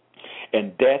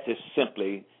 And death is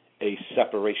simply a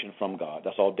separation from God.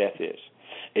 That's all death is.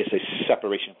 It's a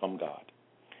separation from God.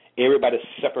 Everybody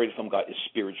separated from God is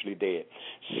spiritually dead.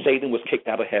 Satan was kicked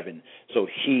out of heaven, so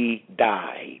he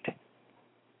died.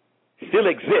 Still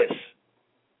exists.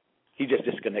 He just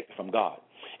disconnected from God.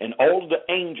 And all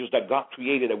the angels that God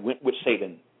created that went with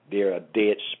Satan, they're a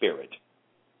dead spirit.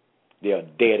 They are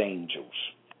dead angels.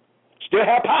 Still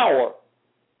have power,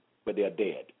 but they're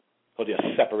dead because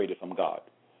they're separated from God.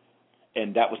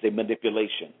 And that was their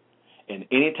manipulation. And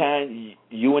anytime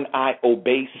you and I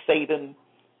obey Satan,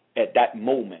 at that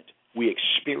moment, we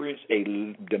experience a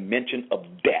dimension of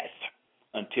death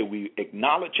until we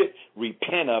acknowledge it,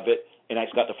 repent of it, and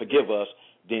ask God to forgive us.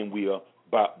 Then we are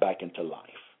brought back into life,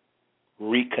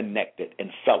 reconnected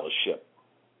in fellowship,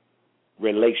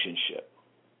 relationship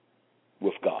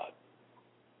with God.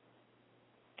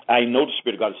 I know the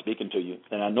Spirit of God is speaking to you,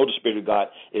 and I know the Spirit of God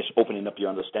is opening up your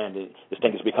understanding. This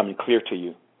thing is becoming clear to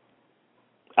you.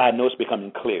 I know it's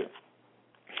becoming clear.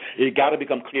 It got to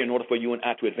become clear in order for you and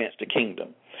I to advance the kingdom,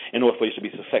 in order for you to be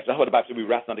successful. That's what the Bible says, we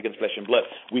wrestle not against flesh and blood.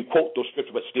 We quote those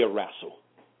scriptures, but still wrestle.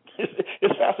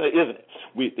 It's fascinating, isn't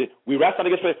it? We wrestle not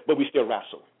against flesh, but we still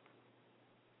wrestle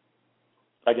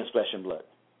against flesh and blood.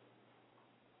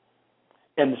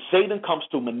 And Satan comes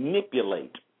to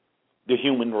manipulate the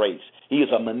human race. He is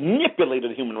a manipulator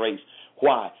of the human race.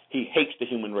 Why? He hates the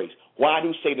human race. Why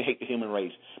do Satan hate the human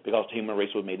race? Because the human race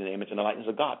was made in the image and the likeness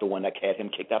of God, the one that had him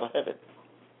kicked out of heaven.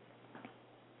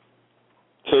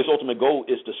 So his ultimate goal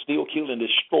is to steal, kill, and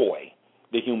destroy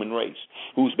the human race,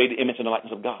 who's made the image and the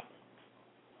likeness of God.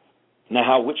 Now,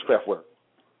 how witchcraft works.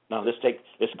 Now, let's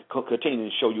continue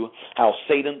to show you how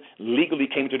Satan legally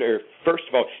came to the earth. First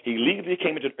of all, he legally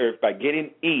came into the earth by getting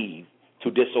Eve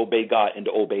to disobey God and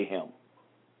to obey him.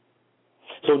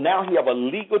 So now he have a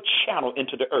legal channel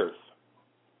into the earth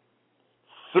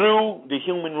through the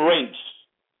human race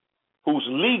who's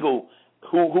legal,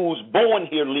 who's born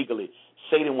here legally.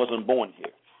 Satan wasn't born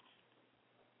here.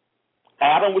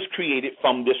 Adam was created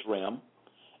from this realm,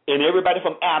 and everybody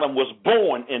from Adam was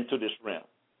born into this realm.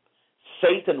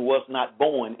 Satan was not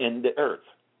born in the earth.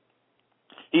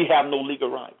 He have no legal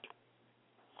right.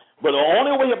 But the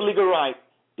only way you have legal right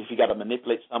is you got to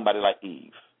manipulate somebody like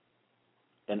Eve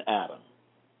and Adam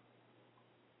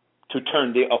to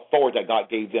turn their authority that God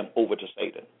gave them over to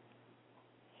Satan.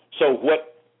 So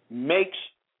what makes,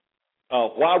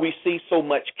 why we see so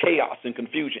much chaos and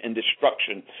confusion and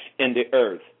destruction in the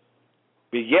earth,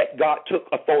 but yet God took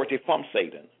authority from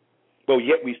Satan, but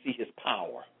yet we see his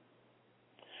power.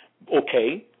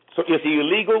 Okay, so is he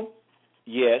illegal?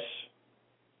 Yes.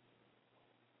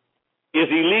 Is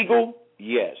he legal?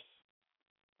 Yes.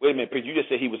 Wait a minute, you just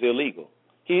said he was illegal.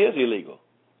 He is illegal.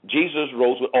 Jesus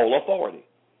rose with all authority.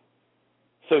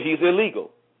 So he's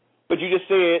illegal. But you just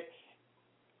said,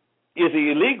 is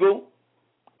he illegal?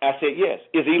 I said yes.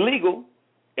 Is he legal?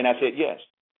 And I said yes.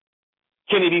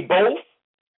 Can he be both?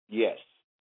 Yes.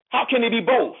 How can he be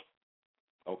both?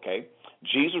 Okay.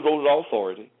 Jesus rose with all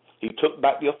authority. He took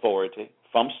back the authority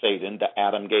from Satan that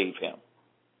Adam gave him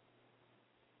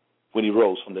when he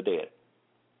rose from the dead.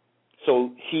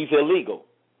 So he's illegal.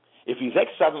 If he's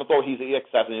exercising authority, he's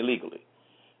exercising illegally.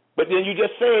 But then you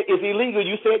just said, is he legal?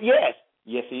 You said yes.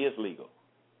 Yes, he is legal.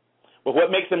 But what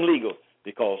makes him legal?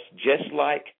 Because just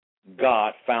like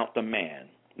God found the man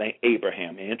named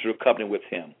Abraham and entered a covenant with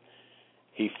him,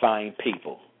 he found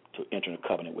people to enter a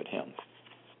covenant with him.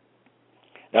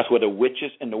 That's where the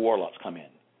witches and the warlocks come in.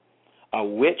 A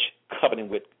witch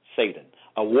covenant with Satan.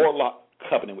 A warlock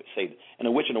covenant with Satan. And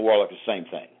a witch and a warlock is the same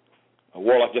thing. A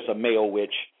warlock is just a male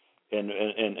witch, and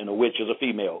a witch is a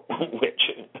female witch.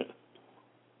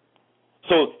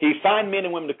 So he find men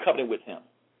and women to covenant with him.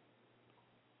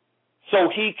 So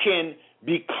he can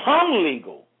become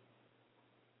legal.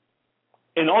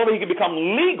 And the only way he can become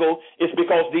legal is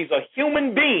because these are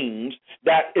human beings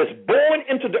that is born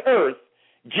into the earth,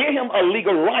 give him a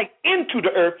legal right into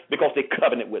the earth because they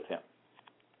covenant with him.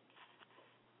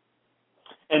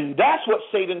 And that's what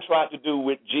Satan tried to do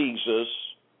with Jesus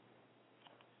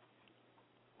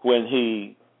when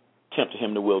he tempted him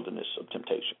in the wilderness of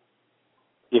temptation.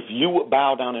 If you would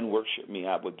bow down and worship me,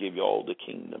 I would give you all the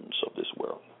kingdoms of this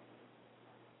world.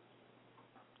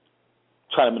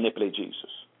 Try to manipulate Jesus.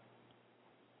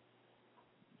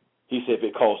 He said,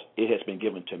 because it has been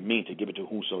given to me to give it to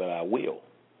whosoever I will.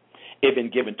 It's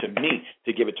been given to me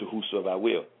to give it to whosoever I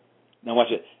will. Now watch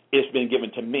it. It's been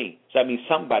given to me. So that means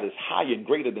somebody's higher and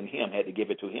greater than him had to give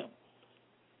it to him.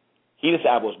 He didn't say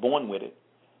I was born with it.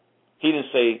 He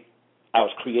didn't say I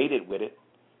was created with it.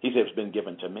 He said it's been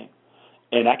given to me.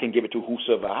 And I can give it to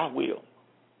whosoever I will.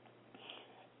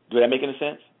 Do that make any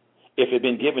sense? If it's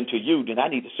been given to you, then I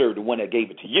need to serve the one that gave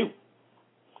it to you.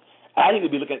 I need to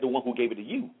be looking at the one who gave it to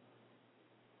you.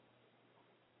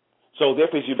 So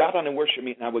therefore, if you bow down and worship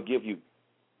me, and I will give you.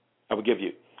 I will give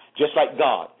you. Just like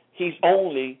God. He's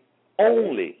only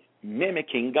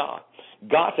mimicking God.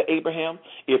 God said, Abraham,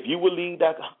 if you will leave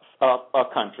that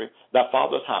country, that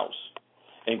father's house,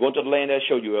 and go into the land that I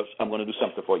showed you, I'm going to do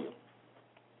something for you.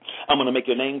 I'm going to make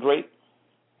your name great,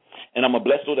 and I'm going to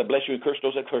bless those that bless you and curse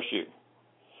those that curse you.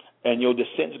 And your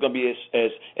descendants are going to be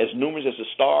as numerous as the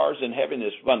stars in heaven,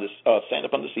 as from the sand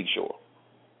upon the seashore.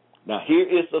 Now, here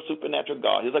is the supernatural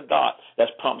God. Here's a God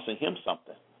that's promising him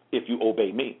something if you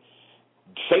obey me.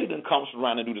 Satan comes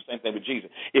around and do the same thing with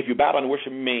Jesus. If you bow down and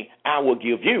worship me, I will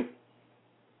give you.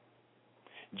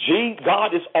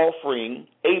 God is offering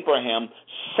Abraham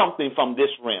something from this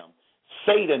realm.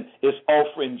 Satan is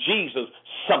offering Jesus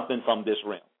something from this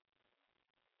realm.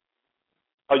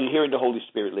 Are you hearing the Holy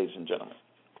Spirit, ladies and gentlemen?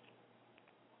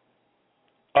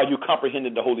 Are you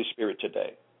comprehending the Holy Spirit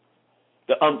today?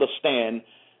 To understand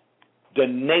the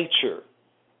nature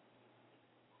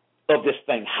of this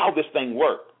thing, how this thing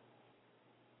works.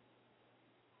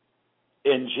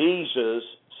 And Jesus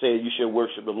said you should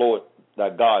worship the Lord thy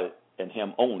God, and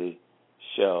him only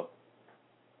shall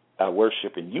I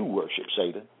worship, and you worship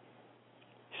Satan.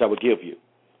 So I will give you.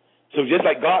 So just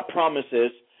like God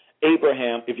promises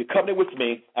Abraham, if you covenant with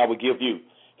me, I will give you.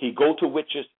 He go to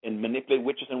witches and manipulate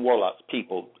witches and warlocks,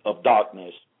 people of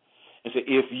darkness, and say,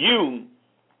 if you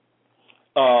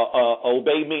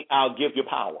obey me, I'll give you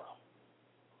power.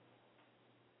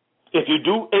 If you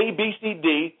do A, B, C,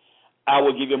 D, I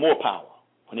will give you more power.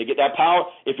 When they get that power,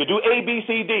 if you do A, B,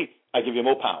 C, D, I give you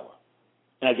more power.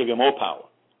 And I give you more power.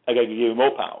 I give you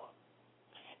more power.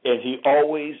 And he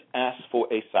always asks for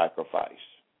a sacrifice.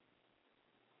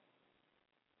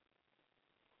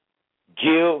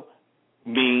 Give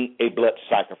me a blood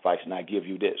sacrifice, and I give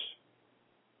you this.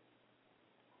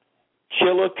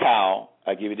 Kill a cow,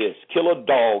 I give you this. Kill a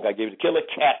dog, I give you this. Kill a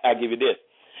cat, I give you this.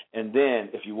 And then,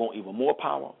 if you want even more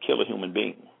power, kill a human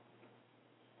being.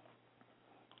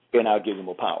 And I'll give you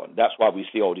more power. That's why we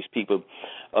see all these people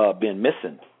being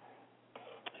missing.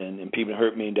 And people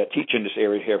heard me that teach in this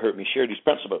area have heard me share these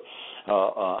principles.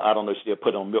 I don't know if they're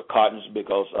put on milk cartons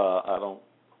because I don't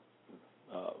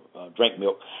drink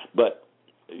milk. But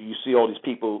you see all these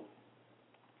people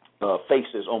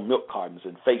faces on milk cartons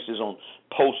and faces on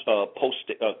post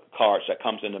cards that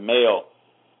comes in the mail,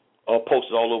 or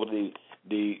posted all over the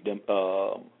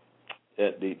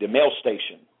mail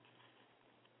station.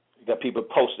 You got people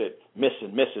posted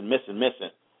missing.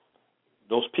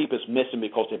 Those people's missing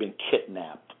because they've been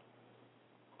kidnapped,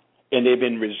 and they've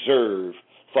been reserved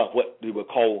for what they would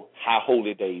call high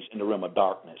holy days in the realm of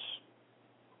darkness.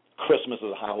 Christmas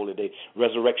is a high holy day.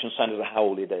 Resurrection Sunday is a high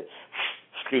holy day.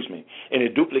 Excuse me. And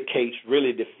it duplicates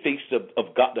really the feasts of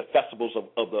God, the festivals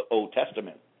of the Old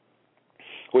Testament,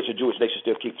 which the Jewish nation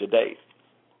still keeps today,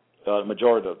 the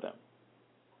majority of them.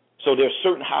 So there are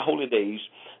certain high holy days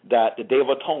that the Day of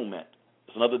Atonement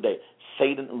is another day.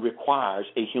 Satan requires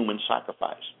a human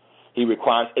sacrifice. He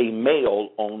requires a male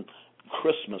on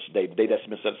Christmas Day, the day that's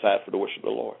been set aside for the worship of the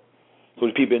Lord. So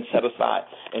the people have been set aside,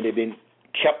 and they've been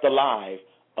kept alive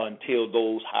until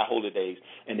those high holy days,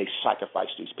 and they sacrifice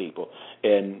these people,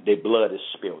 and their blood is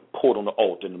spilled, poured on the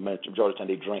altar, and the majority of the time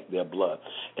they drink their blood,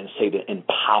 and Satan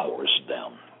empowers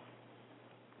them.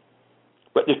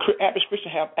 But the average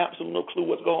Christian have absolutely no clue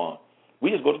what's going on.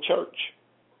 We just go to church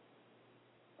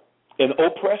and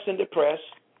oppressed and depressed,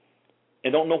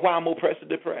 and don't know why I'm oppressed and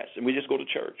depressed, and we just go to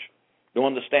church. Don't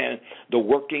understand the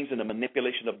workings and the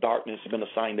manipulation of darkness have been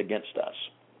assigned against us.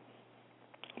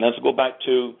 Now let's go back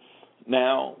to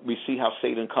now we see how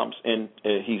Satan comes in.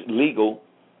 He's legal,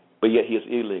 but yet he is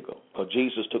illegal, because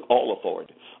Jesus took all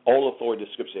authority. All authority,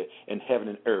 the scripture said, in heaven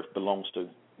and earth belongs to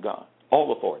God.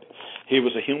 All authority. He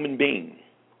was a human being.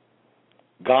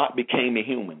 God became a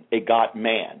human, a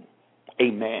God-man,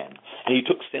 a man. And he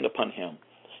took sin upon him.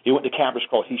 He went to Calvary's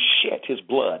cross. He shed his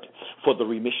blood for the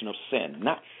remission of sin.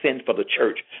 Not sin for the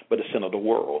church, but the sin of the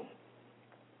world.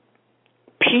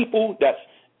 People, that's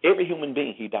every human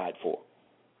being he died for.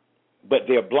 But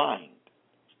they're blind.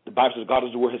 The Bible says God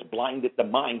is the word has blinded the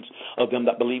minds of them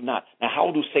that believe not. Now,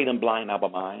 how do Satan blind our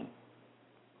mind?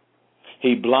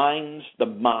 He blinds the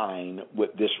mind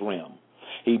with this realm.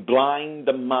 He blinds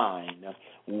the mind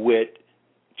with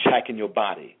checking your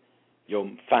body, your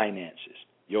finances,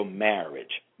 your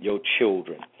marriage, your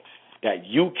children, that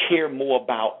you care more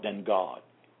about than God.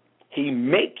 He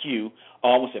make you,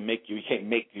 almost make you, he can't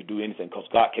make you do anything, because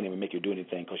God can't even make you do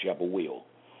anything because you have a will.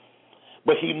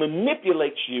 But he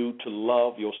manipulates you to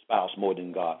love your spouse more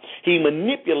than God. He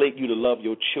manipulates you to love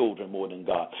your children more than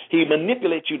God. He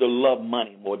manipulates you to love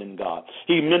money more than God.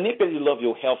 He manipulates you to love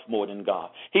your health more than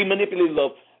God. He manipulates you to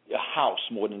love your house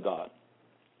more than God.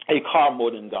 A car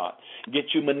more than God.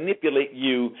 Manipulate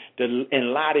you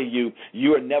and lie to you.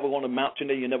 You are never going to mount to,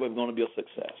 you're never going to be a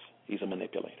success. He's a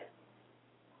manipulator.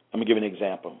 Let me give you an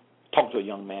example. Talk to a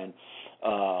young man,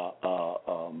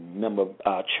 member of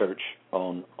our church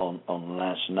on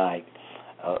last night,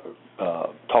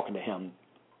 talking to him,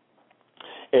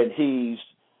 and he's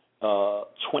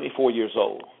 24 years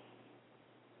old,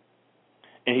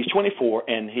 and he's 24,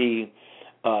 and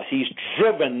he's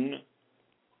driven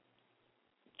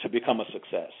to become a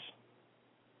success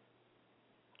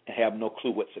and have no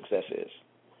clue what success is.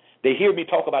 They hear me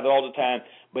talk about it all the time,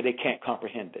 but they can't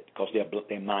comprehend it because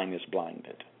their mind is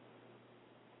blinded.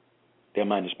 Their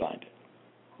mind is blinded.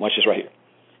 Watch this right here.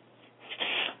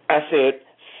 I said,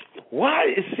 why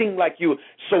it seemed like you were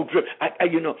so driven? I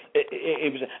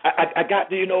got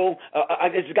to, I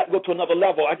just got to go to another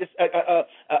level.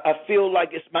 I feel like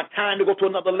it's my time to go to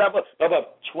another level.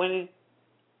 About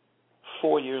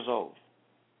 24 years old.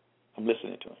 I'm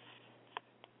listening to him.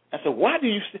 I said, why do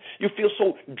you feel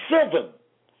so driven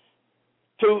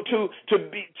to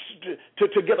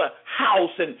get a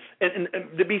house and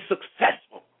to be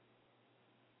successful?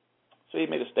 So he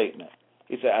made a statement.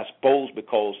 He said, I suppose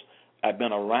because I've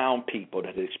been around people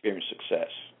that have experienced success.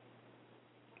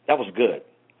 That was good.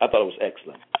 I thought it was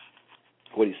excellent,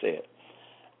 what he said.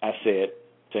 I said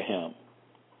to him,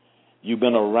 you've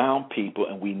been around people,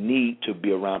 and we need to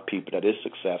be around people that is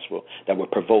successful, that will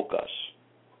provoke us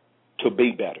to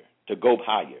be better, to go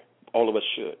higher. All of us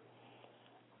should.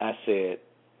 I said,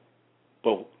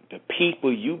 but the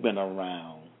people you've been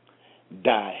around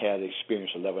that had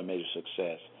experienced a level of major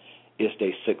success, Is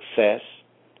their success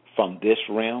from this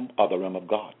realm or the realm of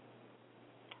God?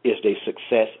 Is their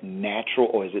success natural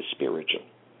or is it spiritual?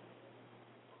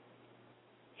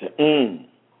 I said, I'm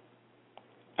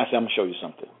going to show you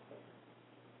something.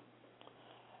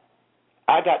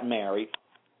 I got married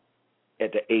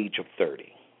at the age of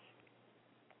 30.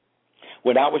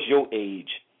 When I was your age,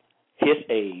 his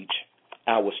age,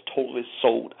 I was totally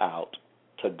sold out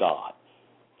to God,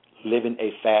 living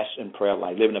a fast and prayer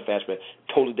life,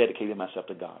 totally dedicated myself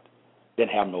to God.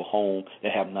 Didn't have no home,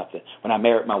 didn't have nothing. When I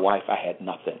married my wife, I had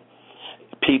nothing.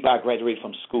 People I graduated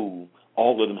from school,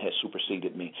 all of them had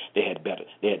superseded me. They had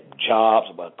jobs,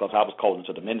 because I was called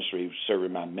into the ministry,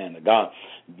 serving my man of God.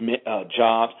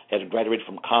 Jobs, had graduated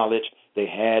from college. They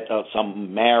had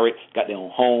some married, got their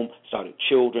own home, started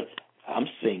children. I'm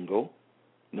single,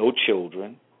 no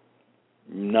children,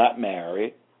 not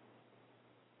married,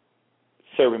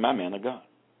 serving my man of God.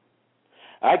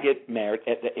 I get married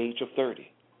at the age of 30.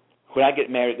 When I get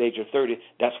married at the age of 30,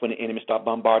 that's when the enemy start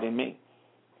bombarding me.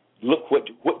 Look, what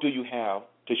do you have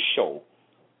to show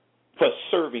for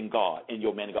serving God in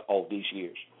your man of God all these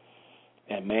years?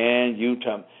 And man,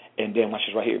 and then watch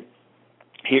this right here.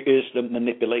 Here is the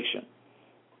manipulation.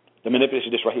 The manipulation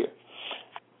is this right here.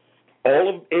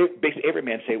 Basically every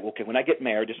man say, okay, when I get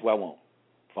married, this is what I want.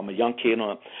 If I'm a young kid,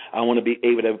 I want to be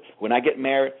able to, when I get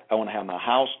married, I want to have my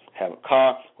house, have a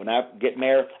car. When I get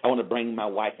married, I want to bring my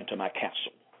wife into my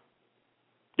castle.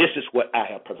 This is what I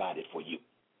have provided for you.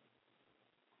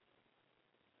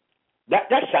 That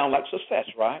sounds like success,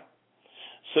 right?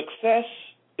 Success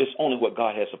is only what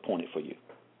God has appointed for you.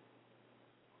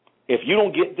 If you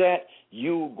don't get that,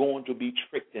 you're going to be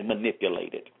tricked and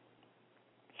manipulated.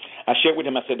 I shared with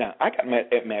him, I said, now, I got married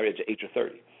at the age of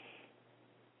 30.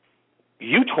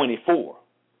 You 24.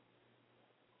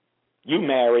 You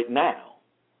married now.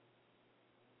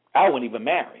 I wasn't even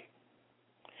married.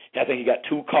 I think he got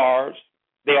 2 cars.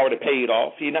 They already paid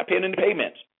off. He's not paying any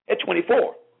payments at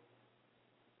 24.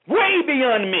 Way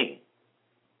beyond me.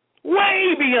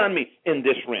 Way beyond me in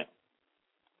this realm.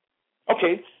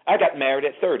 Okay, I got married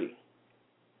at 30.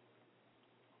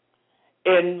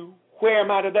 And where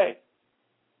am I today?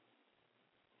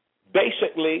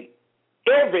 Basically,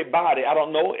 everybody, I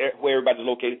don't know where everybody's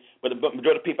located, but the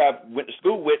majority of people I went to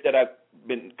school with that I've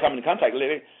been coming in contact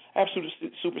with, I've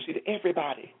superseded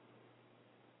everybody.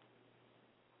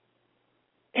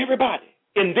 Everybody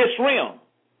in this realm.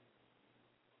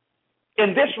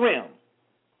 In this realm.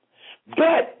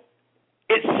 But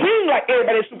it seemed like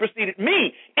everybody superseded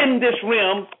me in this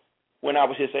realm when I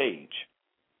was his age.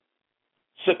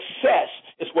 Success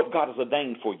is what God has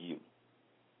ordained for you.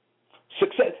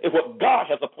 Success is what God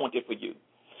has appointed for you.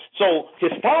 So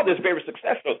his father is very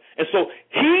successful. And so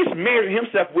he's measuring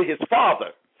himself with his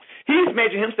father. He's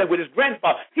measuring himself with his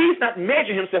grandfather. He's not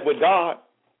measuring himself with God.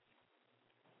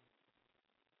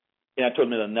 And I told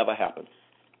him it'll never happen.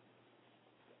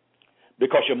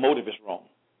 Because your motive is wrong.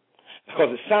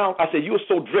 Because I said, you are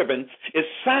so driven, it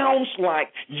sounds like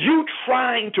you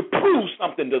trying to prove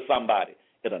something to somebody.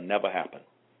 It'll never happen.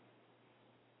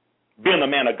 Being a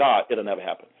man of God, it'll never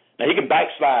happen. Now, he can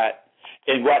backslide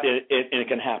and go out there and it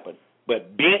can happen.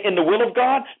 But being in the will of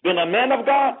God, being a man of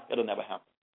God, it'll never happen.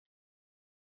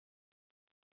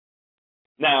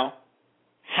 Now,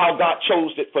 how God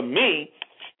chose it for me,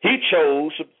 he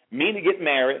chose me to get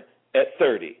married at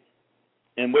 30.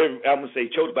 And I'm going to say he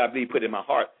chose, but I believe he put it in my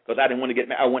heart because I didn't want to get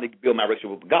married. I wanted to build my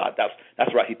relationship with God.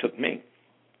 That's right. He took me.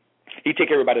 He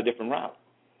took everybody a different route.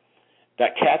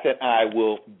 That Kathy and I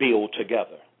will build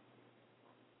together.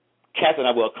 Kathy and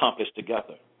I will accomplish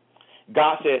together.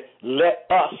 God said, let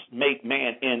us make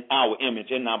man in our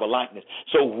image, in our likeness.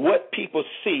 So what people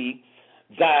see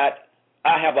that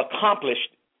I have accomplished,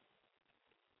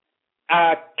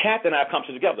 Kathy and I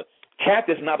accomplished together.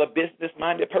 Kathy is not a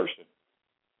business-minded person.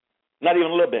 Not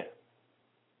even a little bit.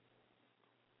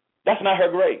 That's not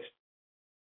her grace.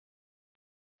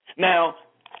 Now,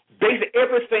 basically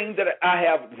everything that I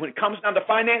have, when it comes down to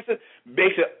finances,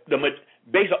 basically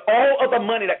all of the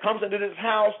money that comes into this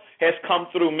house has come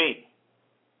through me.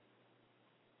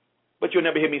 But you'll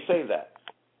never hear me say that.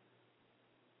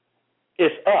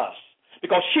 It's us.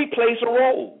 Because she plays a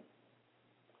role.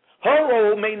 Her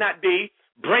role may not be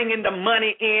bringing the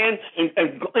money in and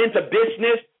into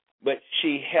business, but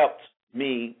she helps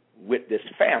me with this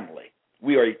family.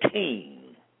 We are a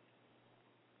team.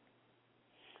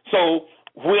 So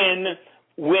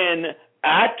when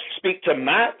I speak to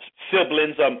my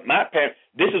siblings or my parents,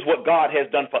 this is what God has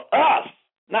done for us,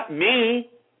 not me.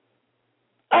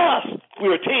 Us.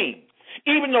 We're a team.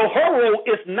 Even though her role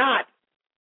is not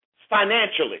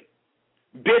financially,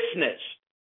 business,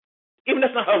 even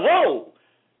that's not her role,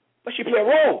 but she plays a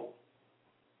role.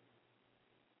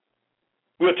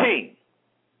 We're a team.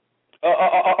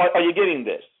 Are you getting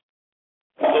this?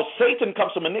 So Satan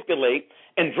comes to manipulate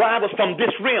and drive us from this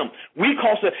realm. We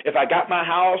call it, if I got my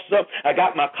house up, I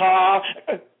got my car.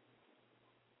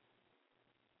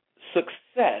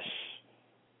 Success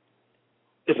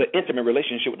is an intimate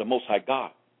relationship with the Most High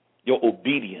God. Your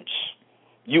obedience,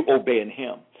 you obeying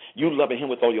Him, you loving Him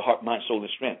with all your heart, mind, soul, and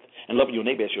strength, and loving your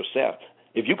neighbor as yourself.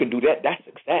 If you can do that, that's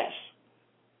success.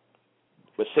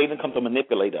 But Satan comes to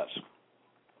manipulate us.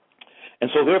 And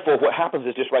so therefore what happens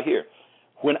is this right here.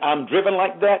 When I'm driven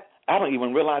like that, I don't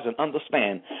even realize and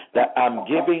understand that I'm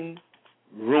giving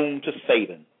room to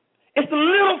Satan. It's the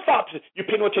little thoughts you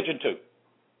pay no attention to.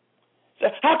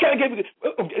 How can I give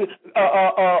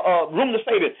room to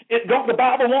Satan? Don't the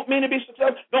Bible want me to be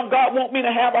successful? Don't God want me to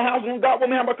have a house? Don't God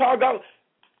want me to have a car? God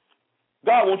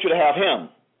wants you to have Him.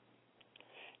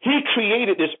 He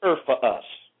created this earth for us.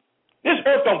 This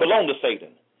earth don't belong to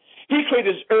Satan. He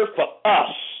created this earth for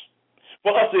us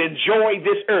to enjoy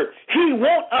this earth. He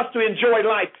wants us to enjoy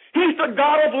life. He's the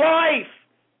God of life.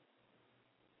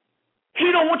 He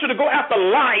don't want you to go after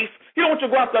life. He don't want you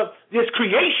to go after His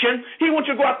creation. He wants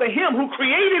you to go after Him who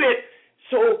created it.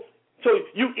 So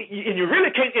you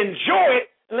really can't enjoy it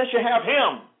unless you have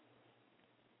Him.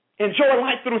 Enjoy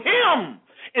life through Him.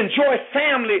 Enjoy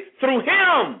family through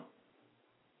Him.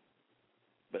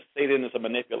 But Satan is a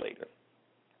manipulator.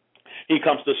 He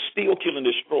comes to steal, kill, and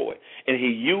destroy. And he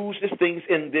uses things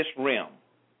in this realm.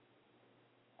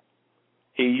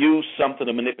 He used something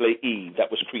to manipulate Eve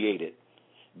that was created.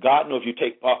 God knows if you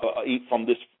eat from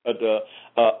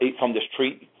this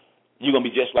tree, you're gonna be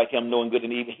just like Him, knowing good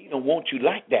and evil. He don't want you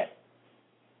like that.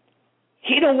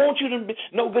 He don't want you to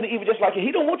know good and evil just like Him.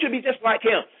 He don't want you to be just like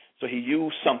Him. So He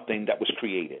used something that was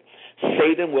created.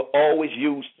 Satan will always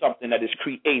use something that is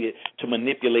created to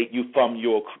manipulate you from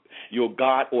your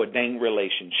God-ordained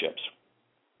relationships.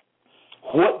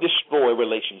 What destroy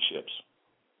relationships?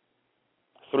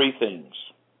 3 things.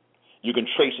 You can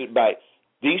trace it back.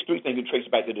 These 3 things you can trace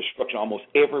it back to destruction of almost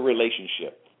every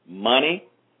relationship. Money,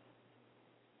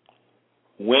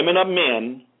 women or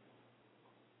men,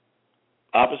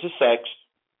 opposite sex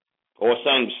or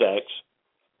same sex,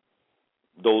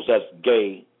 those that's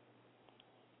gay,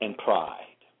 and pride.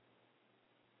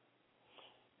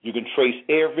 You can trace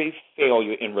every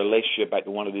failure in relationship back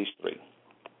to one of these 3.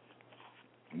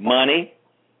 Money,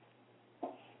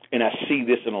 and I see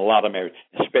this in a lot of marriages,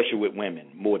 especially with women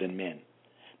more than men.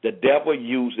 The devil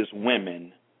uses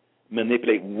women,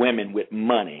 manipulate women with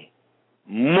money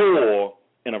more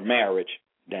in a marriage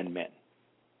than men.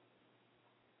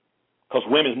 Because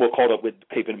women's more caught up with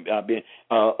being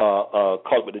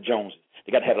caught with the Joneses.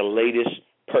 They got to have the latest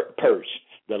purse,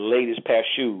 the latest pair of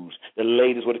shoes, the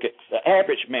latest what. The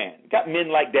average man got men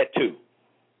like that too,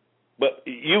 but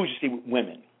you usually see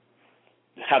women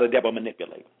how the devil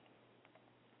manipulates.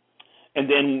 And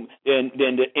then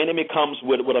the enemy comes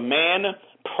with a man,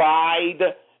 pride,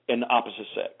 and the opposite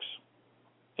sex.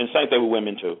 And same thing with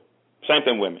women too. Same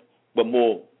thing with women, but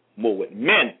more with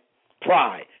men,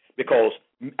 pride, because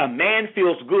a man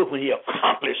feels good when he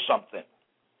accomplished something.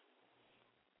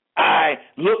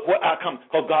 Look what I come,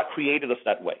 because God created us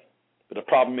that way. But the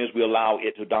problem is we allow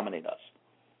it to dominate us.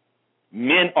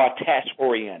 Men are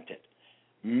task-oriented.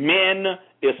 Men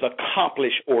is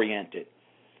accomplish-oriented.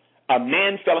 A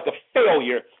man felt like a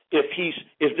failure if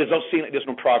there's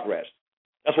no progress.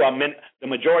 That's why the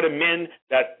majority of men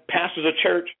that pastors a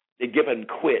church, they give up and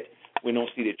quit when they don't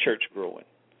see their church growing,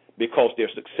 because their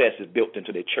success is built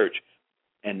into their church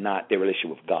and not their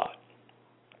relationship with God.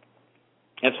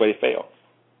 That's why they fail.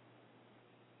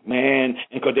 Man,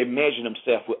 because they measure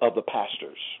themselves with other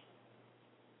pastors.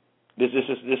 This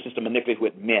is to manipulate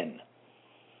with men.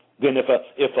 Then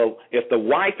if the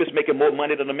wife is making more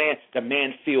money than the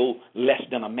man feels less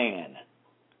than a man.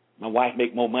 My wife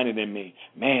make more money than me.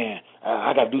 Man,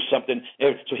 I got to do something.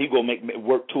 So he go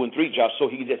work 2 and 3 jobs so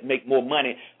he can just make more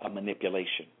money. A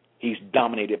manipulation. He's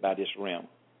dominated by this realm.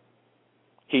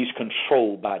 He's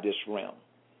controlled by this realm.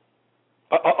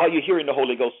 Are you hearing the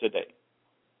Holy Ghost today?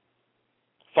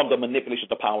 From the manipulation of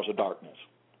the powers of darkness.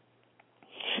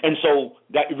 And so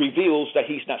that reveals that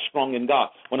he's not strong in God.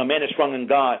 When a man is strong in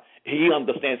God, he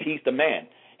understands he's the man.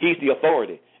 He's the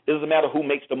authority. It doesn't matter who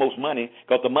makes the most money,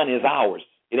 because the money is ours.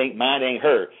 It ain't mine, it ain't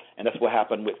her. And that's what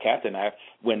happened with Kathy and I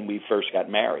when we first got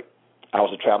married. I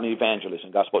was a traveling evangelist,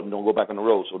 and God spoke, don't go back on the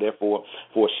road. So therefore,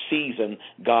 for a season,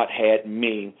 God had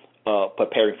me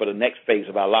preparing for the next phase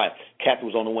of our life. Kathy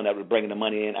was the only one that was bringing the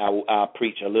money in. I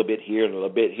preach a little bit here and a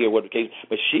little bit here, whatever the case.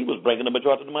 But she was bringing the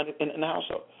majority of the money in the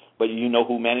household. But you know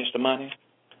who managed the money?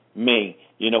 Me.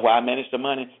 You know why I managed the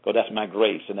money? Because that's my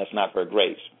grace, and that's not her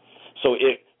grace. So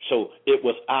So it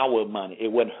was our money.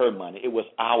 It wasn't her money. It was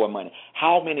our money.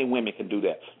 How many women can do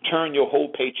that? Turn your whole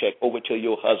paycheck over to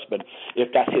your husband if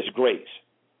that's his grace.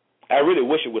 I really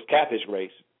wish it was Kathy's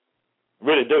grace.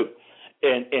 Really do.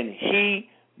 And he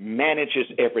manages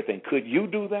everything. Could you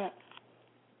do that?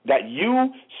 That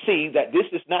you see that this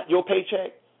is not your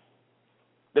paycheck,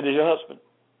 that is your husband.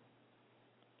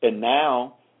 And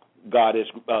now God has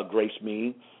graced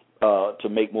me to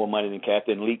make more money than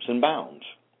Kathy in leaps and bounds.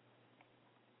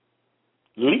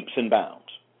 Leaps and bounds.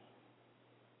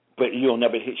 But you'll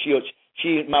never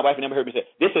my wife never heard me say,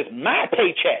 this is my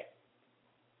paycheck.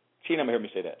 She never heard me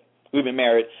say that. We've been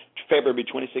married February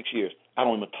 26 years. I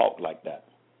don't even talk like that.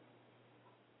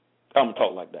 I don't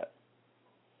talk like that.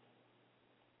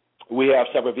 We have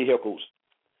several vehicles,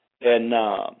 and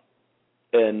I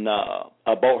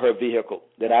bought her a vehicle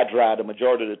that I drive the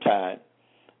majority of the time,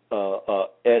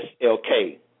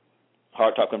 SLK,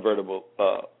 hardtop convertible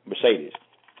Mercedes.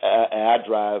 I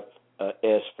drive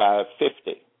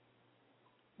S550.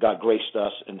 God graced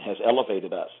us and has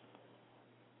elevated us.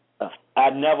 I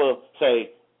never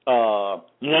say,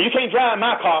 you can't drive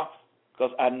my car,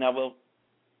 because I never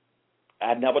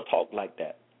talk like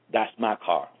that. That's my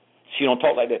car. She don't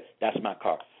talk like that. That's my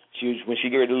car. When she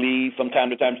get ready to leave from time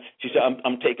to time, she said,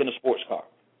 I'm taking a sports car.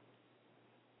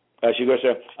 She goes,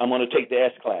 I'm going to take the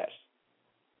S class.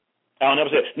 I'll never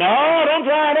say, no, don't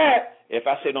drive that. If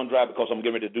I say don't drive because I'm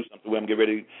getting ready to do something, I'm getting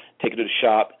ready to take it to the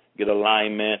shop, get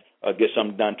alignment, or get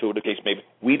something done to it, the case maybe.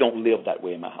 We don't live that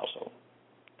way in my household.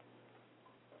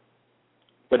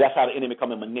 But that's how the enemy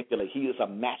come and manipulate. He is a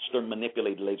master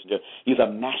manipulator, ladies and gentlemen. He's a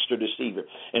master deceiver.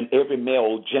 And every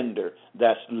male gender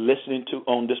that's listening to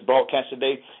on this broadcast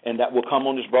today and that will come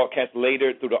on this broadcast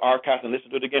later through the archives and listen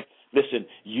to it again, listen,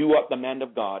 you are the man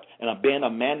of God. And being a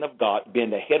man of God,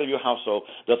 being the head of your household,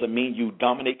 doesn't mean you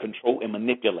dominate, control, and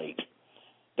manipulate.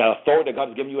 The authority that God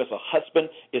has given you as a husband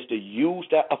is to use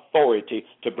that authority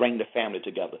to bring the family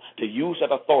together, to use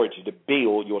that authority to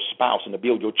build your spouse and to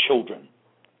build your children.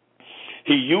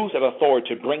 He used that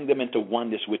authority to bring them into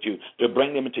oneness with you, to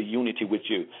bring them into unity with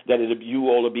you. That is, you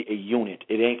all will be a unit.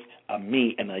 It ain't a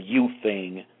me and a you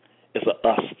thing. It's a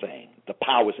us thing. The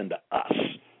power is in the us.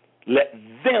 Let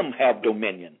them have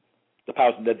dominion. The power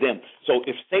is in the them. So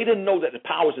if Satan knows that the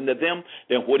power is in the them,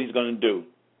 then what he's going to do,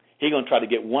 he's going to try to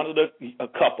get one of the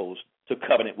couples to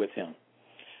covenant with him.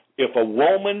 If a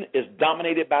woman is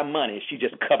dominated by money, she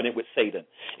just covenant with Satan.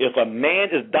 If a man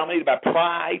is dominated by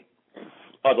pride,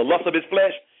 or the lust of his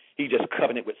flesh, he just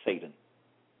covenant with Satan.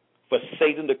 For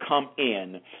Satan to come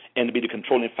in and to be the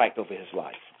controlling factor over his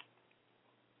life.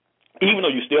 Even though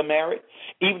you're still married,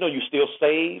 even though you're still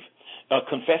saved,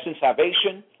 confessing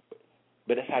salvation,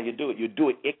 but that's how you do it. You do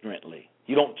it ignorantly.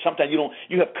 You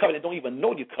have covenant, don't even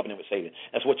know you're covenant with Satan.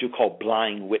 That's what you call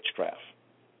blind witchcraft.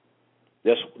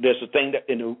 There's a thing that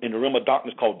in the realm of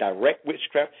darkness called direct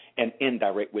witchcraft and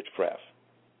indirect witchcraft.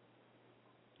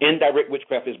 Indirect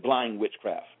witchcraft is blind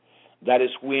witchcraft. That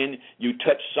is when you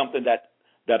touch something that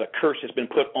a curse has been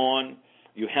put on,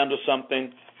 you handle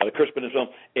something, that a curse has been put on,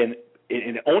 and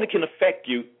it only can affect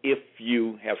you if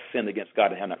you have sinned against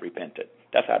God and have not repented.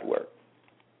 That's how it works.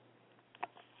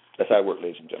 That's how it works,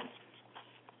 ladies and gentlemen.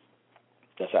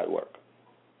 That's how it works.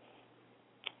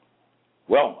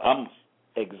 Well, I'm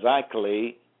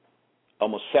exactly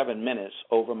almost 7 minutes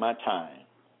over my time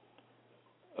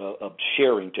of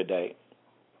sharing today.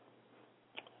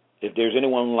 If there's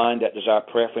anyone online that desires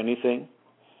prayer for anything,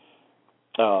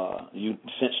 you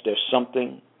sense there's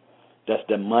something that's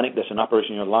demonic, that's an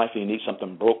operation in your life, and you need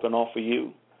something broken off of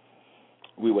you,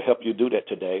 we will help you do that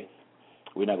today.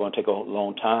 We're not going to take a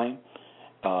long time.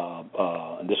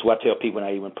 And this is what I tell people when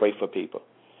I even pray for people.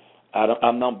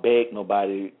 I'm not begging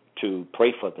nobody to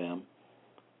pray for them.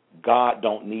 God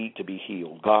don't need to be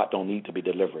healed. God don't need to be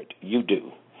delivered. You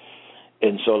do.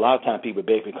 And so a lot of times people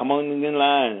beg me, come on in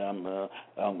line.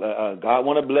 God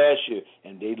want to bless you.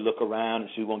 And they look around and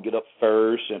see who's going to get up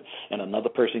first, and another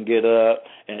person get up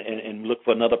and look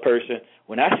for another person.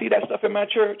 When I see that stuff in my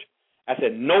church, I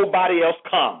said, nobody else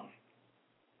come.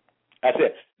 I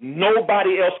said,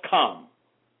 nobody else come.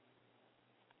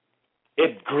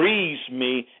 It grieves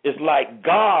me. It's like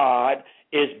God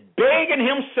is begging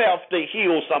himself to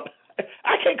heal something.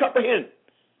 I can't comprehend it.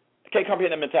 I can't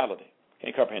comprehend that mentality.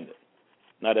 Can't comprehend it.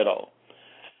 Not at all.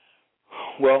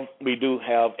 Well, we do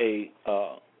have a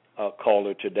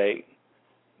caller today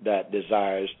that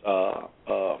desires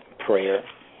prayer.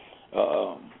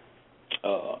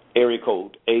 Area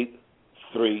code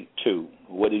 832.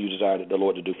 What do you desire the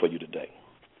Lord to do for you today?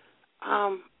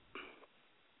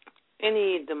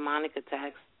 Any demonic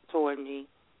attacks toward me.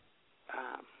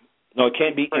 No, it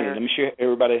can't be any. Let me share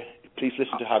everybody. Please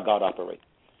listen to how God operates.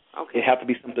 Okay. It has to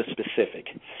be something specific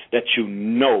that you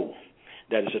know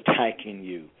that is attacking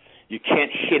you. You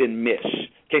can't hit and miss.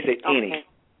 Can't say any,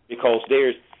 because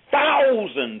there's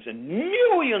thousands and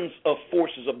millions of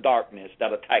forces of darkness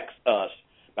that attacks us.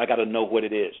 I got to know what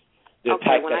it is. The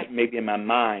attack that may be in my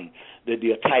mind.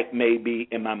 The attack may be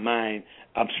in my mind.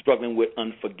 I'm struggling with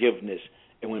unforgiveness.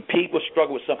 And when people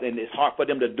struggle with something, it's hard for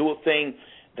them to do a thing.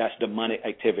 That's demonic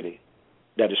activity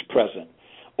that is present.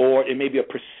 Or it may be a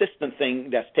persistent thing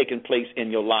that's taking place in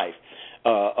your life.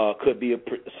 Could be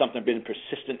something being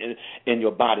persistent in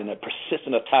your body, and a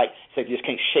persistent attack. So you just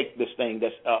can't shake this thing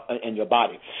that's in your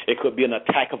body. It could be an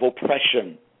attack of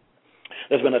oppression.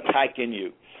 There's been an attack in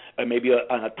you. Maybe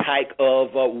an attack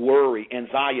of worry,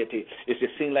 anxiety. It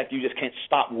just seems like you just can't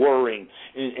stop worrying,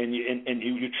 and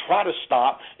you try to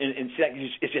stop, and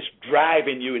it's just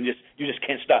driving you, and you just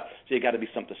can't stop. So you got to be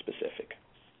something specific.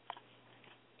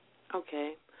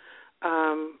 Okay.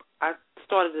 I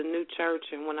started a new church,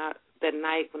 and that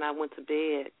night when I went to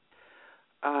bed,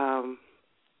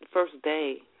 the first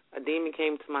day, a demon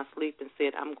came to my sleep and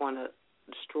said, "I'm going to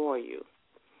destroy you."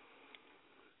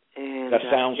 And that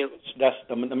sounds.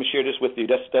 Let me share this with you.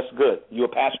 That's good. You a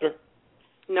pastor?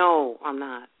 No, I'm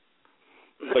not.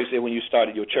 So you said when you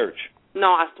started your church?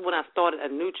 No, when I started a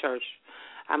new church,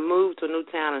 I moved to a new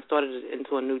town and started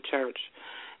into a new church,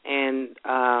 and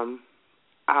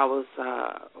I was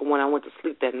when I went to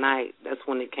sleep that night, that's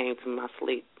when it came to my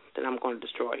sleep that I'm going to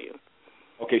destroy you.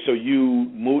 Okay, so you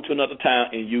moved to another town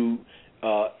and you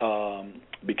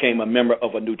became a member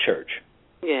of a new church.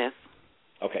 Yes.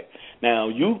 Okay. Now,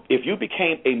 if you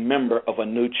became a member of a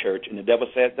new church and the devil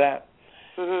said that,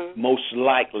 most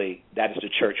likely that is the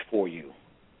church for you.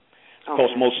 Because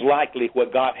most likely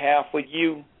what God has for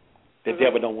you, the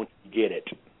devil don't want you to get it.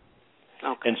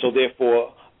 Okay. And so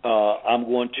therefore, I'm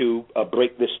going to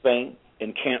break this thing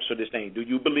and cancel this thing. Do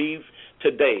you believe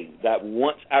today that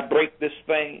once I break this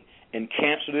thing and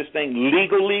cancel this thing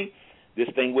legally, this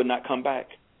thing would not come back?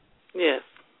 Yes.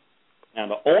 Now,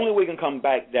 the only way it can come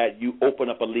back that you open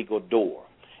up a legal door.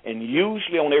 And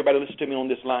usually, I want everybody to listen to me on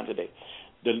this line today.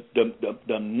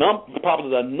 Probably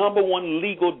the number one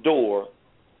legal door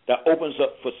that opens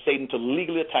up for Satan to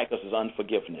legally attack us is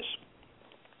unforgiveness.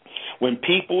 When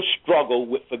people struggle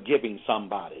with forgiving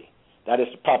somebody, that is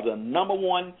probably the number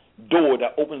one door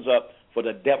that opens up for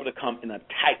the devil to come and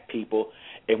attack people.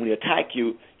 And when he attack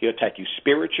you, he'll attack you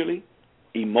spiritually,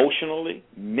 emotionally,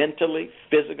 mentally,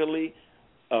 physically,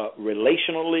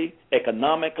 relationally,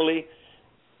 economically,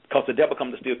 because the devil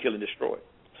comes to steal, kill, and destroy.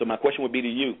 So my question would be to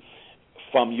you,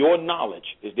 from your knowledge,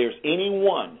 is there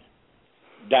anyone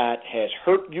that has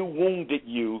hurt you, wounded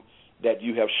you, that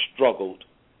you have struggled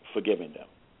forgiving them?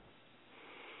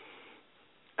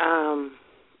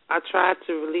 I tried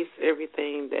to release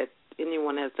everything that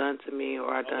anyone has done to me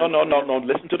or I done. No.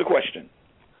 Listen to the question.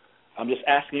 I'm just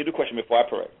asking you the question before I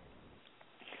pray.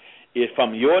 If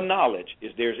from your knowledge,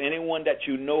 is there anyone that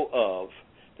you know of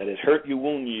that has hurt you,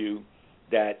 wounded you,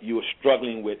 that you are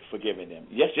struggling with forgiving them?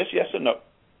 Yes or no?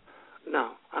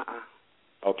 No.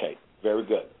 Okay, very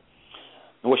good.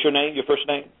 And what's your name, your first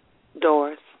name?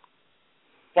 Doris.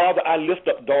 Father, I lift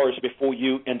up Doris before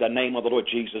you in the name of the Lord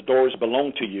Jesus. Doris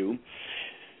belongs to you.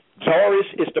 Doris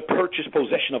is the purchased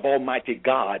possession of Almighty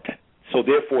God. So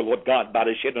therefore, Lord God, by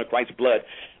the shedding of Christ's blood,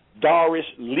 Doris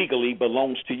legally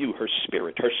belongs to you, her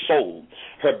spirit, her soul,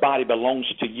 her body belongs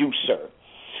to you, sir.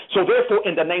 So therefore,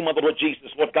 in the name of the Lord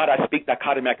Jesus, Lord God, I speak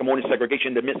dichotomy, acrimony, segregation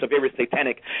in the midst of every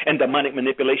satanic and demonic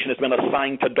manipulation has been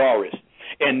assigned to Doris.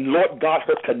 And Lord God,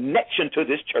 her connection to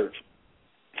this church.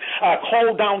 I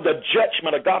call down the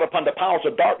judgment of God upon the powers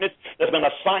of darkness that's been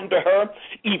assigned to her,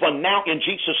 even now in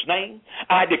Jesus' name.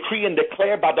 I decree and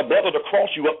declare by the blood of the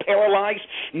cross you are paralyzed,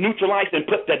 neutralized, and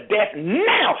put to death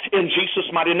now in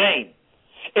Jesus' mighty name.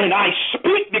 And I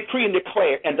speak, decree, and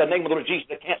declare in the name of the Lord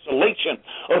Jesus the cancellation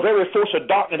of every force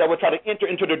of darkness that will try to enter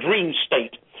into the dream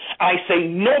state. I say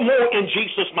no more in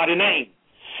Jesus' mighty name.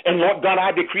 And, Lord God,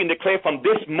 I decree and declare from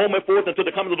this moment forth until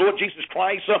the coming of the Lord Jesus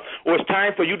Christ, or it's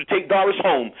time for you to take Doris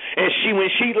home. And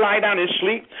when she lie down and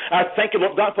sleep, I thank you,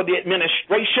 Lord God, for the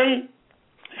administration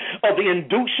of the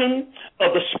inducing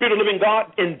of the Spirit of the living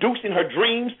God, inducing her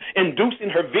dreams, inducing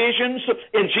her visions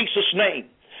in Jesus' name.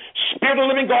 Spirit of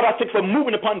the living God, I thank you for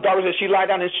moving upon Doris as she lie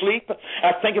down and sleep.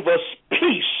 I thank you for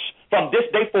peace from this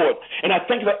day forth. And I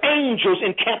thank you for angels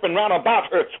encamping round about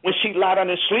her when she lie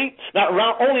down and sleep, not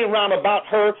only round about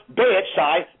her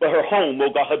bedside, but her home,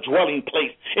 oh God, her dwelling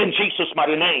place, in Jesus'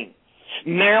 mighty name.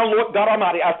 Now, Lord God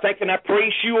Almighty, I thank and I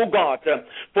praise you, oh God,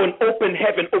 for an open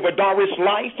heaven over Doris'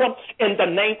 life. In the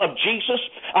name of Jesus,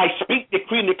 I speak,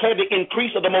 decree, and declare the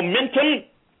increase of the momentum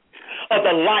of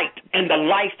the light and the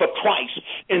life of Christ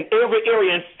in every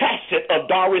area and facet of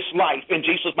Doris' life in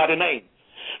Jesus' mighty name.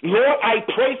 Lord, I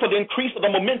pray for the increase of the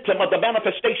momentum of the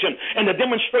manifestation and the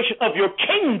demonstration of your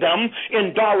kingdom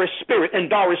in Doris' spirit, in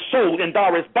Doris' soul, in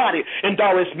Doris' body, in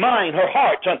Doris' mind, her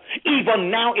heart,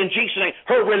 even now in Jesus' name,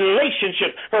 her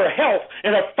relationship, her health,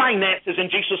 and her finances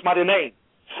in Jesus' mighty name.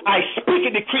 I speak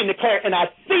and decree and declare, and I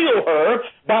seal her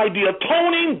by the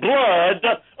atoning blood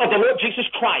of the Lord Jesus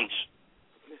Christ.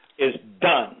 It is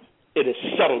done. It is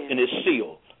settled and it is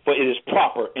sealed. For it is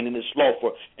proper and it is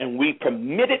lawful, and we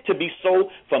permit it to be so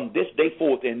from this day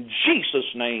forth. In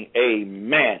Jesus' name,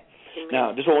 amen.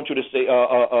 Now, this is what I want you to say,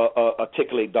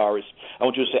 articulate, Doris. I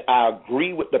want you to say, I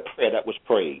agree with the prayer that was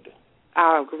prayed.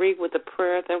 I agree with the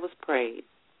prayer that was prayed.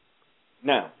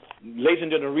 Now, ladies and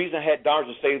gentlemen, the reason I had Doris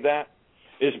to say that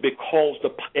is because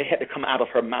it had to come out of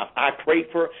her mouth. I prayed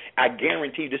for her. I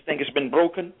guarantee this thing has been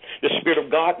broken. The Spirit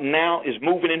of God now is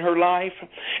moving in her life.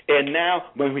 And now,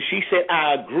 when she said,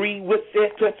 I agree with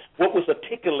it, what was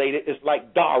articulated is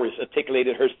like Doris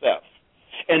articulated herself.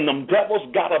 And them devils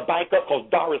got to back up because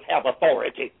Doris have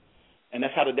authority. And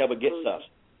that's how the devil gets us.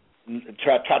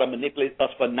 Try to manipulate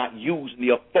us for not using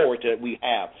the authority that we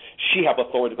have. She have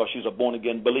authority because she's a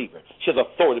born-again believer. She has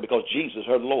authority because Jesus is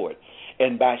her Lord.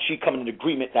 And by she coming in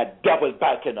agreement, that devil is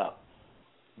backing up.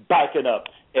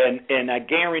 And I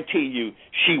guarantee you,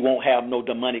 she won't have no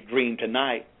demonic dream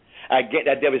tonight. I get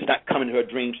that devil is not coming to her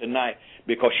dreams tonight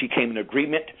because she came in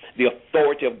agreement. The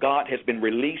authority of God has been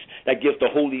released. That gives the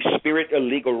Holy Spirit a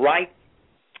legal right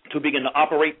to begin to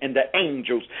operate and the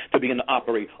angels to begin to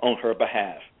operate on her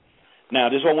behalf. Now,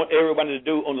 this is what I want everybody to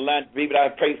do on the line. Maybe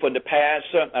I've prayed for in the past.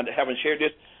 I haven't shared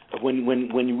this.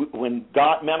 When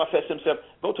God manifests himself,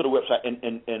 go to the website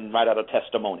and write out a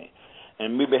testimony.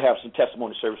 And maybe have some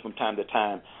testimony service from time to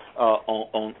time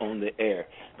on the air.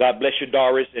 God bless you,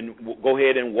 Doris, and go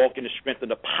ahead and walk in the strength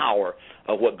and the power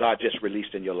of what God just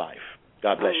released in your life.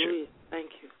 God bless you.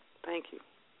 Thank you. Thank you.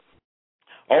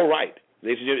 All right.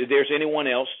 Ladies and gentlemen, if there's anyone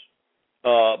else,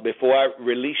 before I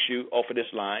release you off of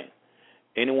this line,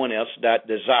 anyone else that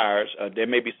desires, there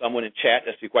may be someone in chat.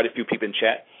 I see quite a few people in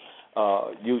chat.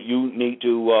 You need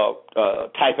to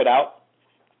type it out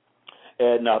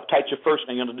and type your first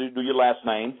name. You don't do your last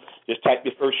name. Just type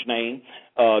your first name,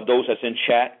 those that's in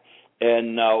chat,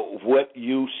 and what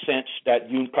you sense that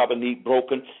you probably need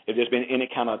broken. If there's been any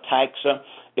kind of attacks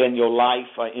in your life,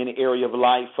 any area of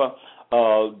life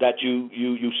that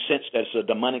you sense that's a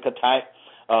demonic attack,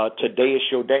 today is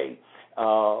your day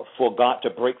for God to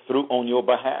break through on your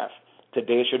behalf.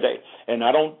 Today is your day. And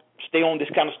I don't stay on this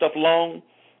kind of stuff long.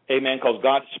 Amen, because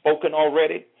God's spoken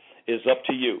already. It's up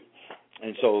to you.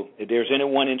 And so if there's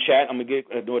anyone in chat, I'm going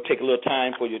to take a little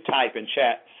time for you to type in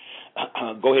chat.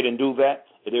 Go ahead and do that.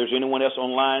 If there's anyone else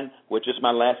online, which is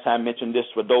my last time mentioning this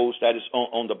for those that is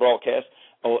on the broadcast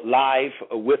or live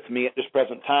with me at this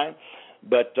present time.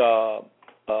 But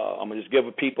I'm going to just give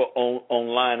people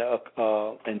online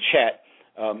and chat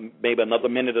maybe another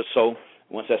minute or so.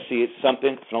 Once I see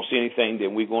something, if I don't see anything,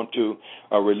 then we're going to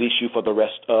release you for the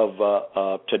rest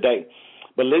of today.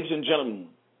 But ladies and gentlemen,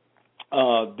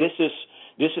 this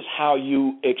is how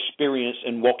you experience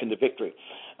and walk into victory.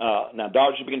 Now,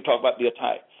 Doris, you begin to talk about the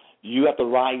attack. You have to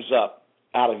rise up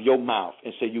out of your mouth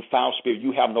and say, you foul spirit,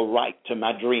 you have no right to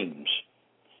my dreams.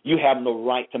 You have no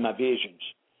right to my visions.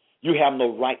 You have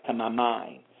no right to my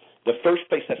mind. The first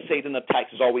place that Satan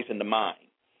attacks is always in the mind.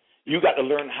 You got to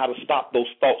learn how to stop those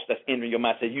thoughts that's entering your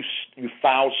mind. Say, you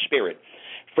foul spirit.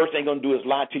 First thing he's going to do is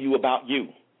lie to you about you.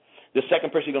 The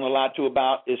second person he's going to lie to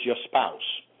about is your spouse.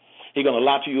 He's going to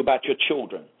lie to you about your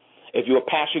children. If you're a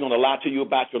pastor, he's going to lie to you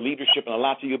about your leadership and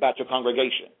lie to you about your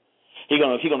congregation. He's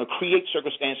going to create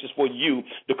circumstances for you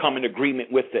to come in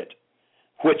agreement with it.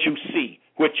 What you see,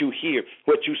 what you hear,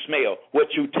 what you smell, what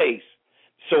you taste.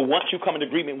 So once you come in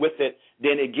agreement with it,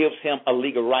 then it gives him a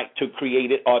legal right to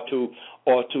create it or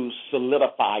to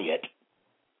solidify it.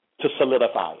 To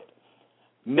solidify it.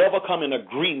 Never come in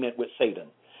agreement with Satan.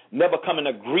 Never come in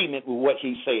agreement with what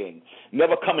he's saying.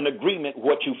 Never come in agreement with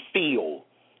what you feel.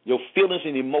 Your feelings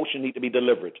and emotions need to be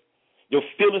delivered. Your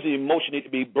feelings and emotions need to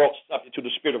be brought subject to the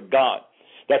Spirit of God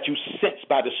that you sense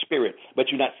by the Spirit, but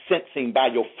you're not sensing by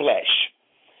your flesh.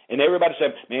 And everybody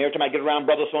said, man, every time I get around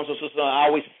brothers, so and so, sister, I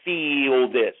always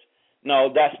feel this. No,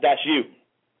 that's you.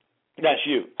 That's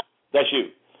you. That's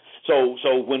you.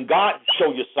 So when God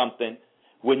shows you something,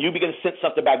 when you begin to sense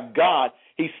something about God,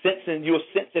 he's sensing, you're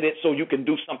sensing it so you can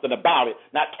do something about it,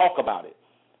 not talk about it.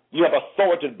 You have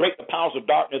authority to break the powers of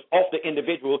darkness off the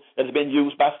individual that has been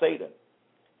used by Satan.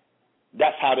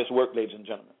 That's how this works, ladies and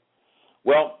gentlemen.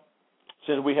 Well,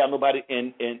 since we have nobody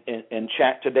in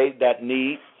chat today that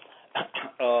needs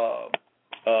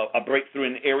a breakthrough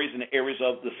in the areas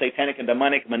of the satanic and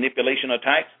demonic manipulation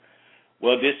attacks.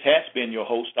 Well, this has been your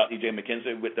host, Dr. E.J.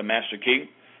 McKenzie, with the Master Key.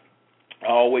 I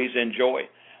always enjoy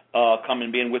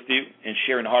coming being with you and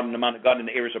sharing the heart and the mind of God in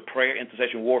the areas of prayer,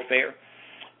 intercession, warfare,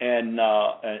 and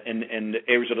in the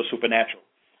areas of the supernatural.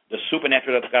 The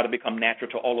supernatural has got to become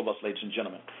natural to all of us, ladies and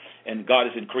gentlemen, and God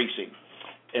is increasing.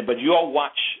 But you all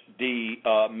watch the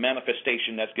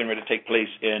manifestation that's getting ready to take place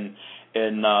in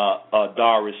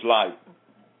Dara's life.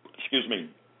 Excuse me.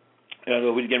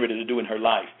 What we're getting ready to do in her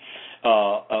life.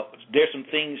 There's some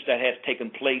things that has taken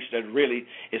place that really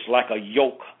is like a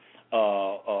yoke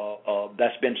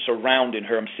that's been surrounding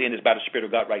her. I'm seeing this by the Spirit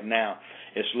of God right now.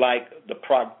 It's like the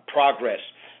progress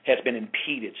has been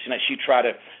impeded. She tried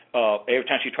to every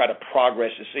time she tried to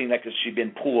progress, it seemed like she'd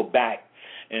been pulled back,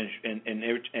 and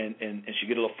she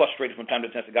get a little frustrated from time to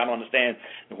time. So God don't understand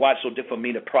why it's so difficult for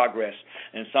me to progress.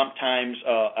 And sometimes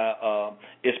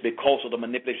it's because of the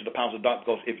manipulation of the powers of darkness.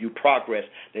 Because if you progress,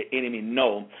 the enemy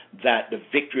know that the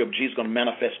victory of Jesus is going to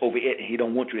manifest over it, and he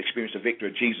don't want you to experience the victory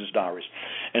of Jesus, Doris.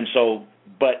 And so,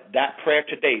 but that prayer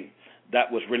today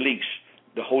that was released,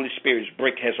 the Holy Spirit's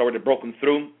brick has already broken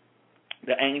through.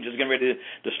 The angels getting ready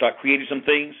to start creating some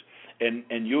things,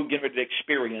 and you're getting ready to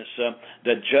experience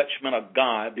the judgment of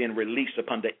God being released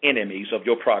upon the enemies of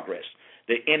your progress,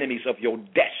 the enemies of your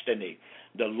destiny.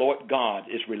 The Lord God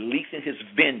is releasing his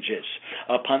vengeance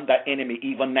upon that enemy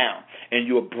even now. And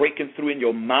you're breaking through in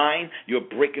your mind, you're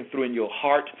breaking through in your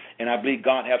heart, and I believe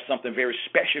God has something very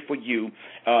special for you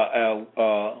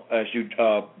as you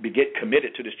get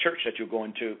committed to this church that you're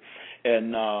going to,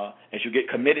 and as you get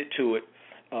committed to it.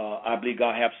 I believe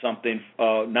God has something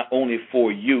not only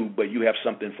for you, but you have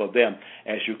something for them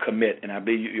as you commit. And I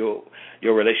believe your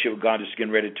relationship with God is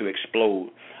getting ready to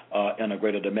explode in a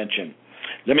greater dimension.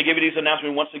 Let me give you these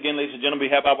announcements once again, ladies and gentlemen.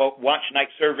 We have our watch night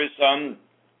service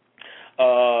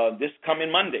this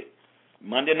coming Monday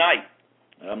night.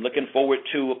 I'm looking forward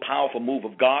to a powerful move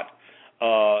of God.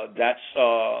 That's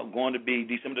going to be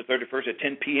December the 31st at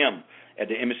 10 p.m. at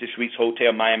the Embassy Suites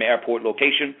Hotel, Miami Airport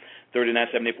location,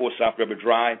 3974 South River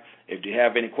Drive. If you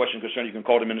have any questions or concerns, you can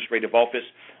call the administrative office.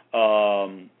 I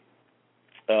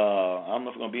don't know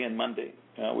if we're going to be in Monday.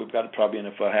 We've got to probably be in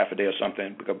it for half a day or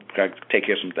something because we've got to take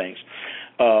care of some things.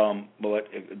 But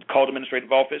call the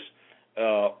administrative office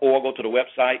or go to the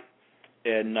website.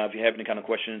 And if you have any kind of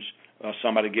questions,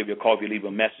 somebody give you a call. If you leave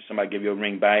a message, somebody give you a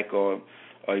ring back, or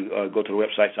go to the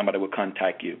website, somebody will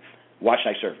contact you. Watch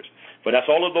night service. But that's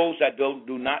all of those that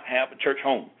do not have a church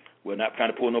home. We're not trying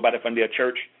to pull nobody from their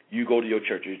church. You go to your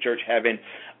church. Your church having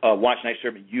watch night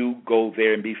service, you go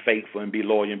there and be faithful and be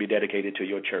loyal and be dedicated to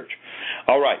your church.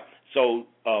 All right. So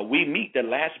we meet the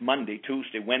last Monday,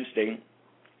 Tuesday, Wednesday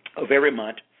of every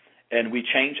month, and we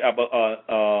change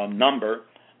our number.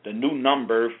 The new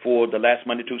number for the last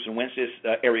Monday, Tuesday, and Wednesday is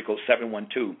area code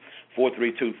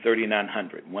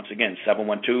 712-432-3900. Once again,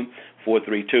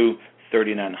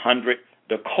 712-432-3900.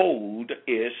 The code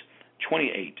is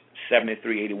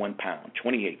 287381 pound.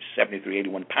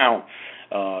 287381 pound.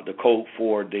 The code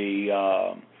for the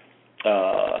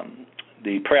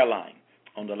prayer line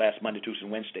on the last Monday, Tuesday,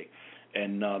 and Wednesday.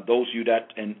 And those of you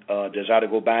that desire to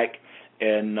go back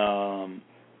and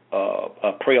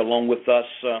pray along with us,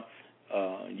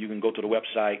 you can go to the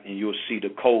website and you'll see the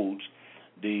codes,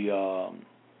 the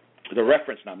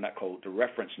reference number, not code, the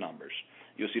reference numbers.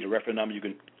 You'll see the reference number. You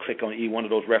can click on either one of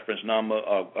those reference numbers,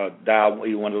 dial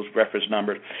either one of those reference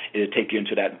numbers. It'll take you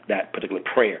into that particular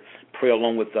prayer. Pray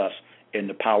along with us, and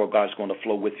the power of God is going to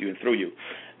flow with you and through you.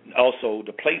 Also,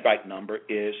 the playback number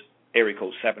is area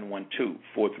code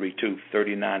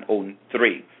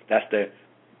 712-432-3903. That's the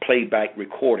playback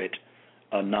recorded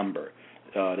number.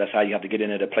 That's how you have to get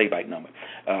into the playback number.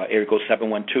 Area code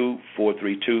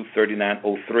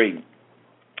 712-432-3903.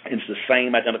 It's the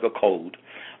same identical code,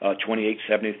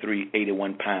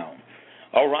 287381 pound.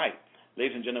 All right,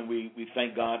 ladies and gentlemen, we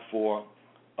thank God for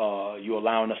you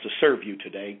allowing us to serve you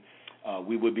today.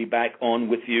 We will be back on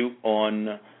with you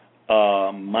on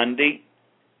Monday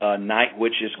night,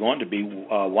 which is going to be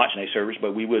watch night service,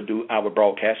 but we will do our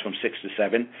broadcast from 6 to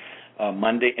 7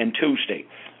 Monday and Tuesday.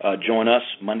 Join us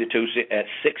Monday, Tuesday at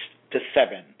 6 to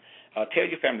 7. Tell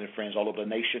your family and friends all over the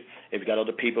nation. If you got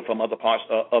other people from other parts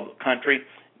of the country,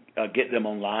 get them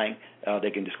online.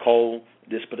 They can just call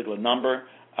this particular number.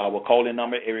 Our call-in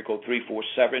number, area code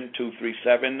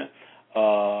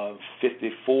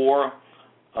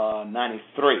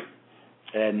 347-237-5493.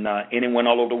 And anyone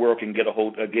all over the world can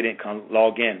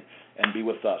log in and be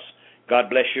with us. God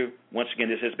bless you. Once again,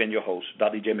 this has been your host,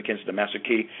 Dr. E.J. McKenzie, the Master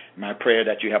Key. My prayer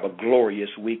that you have a glorious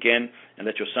weekend and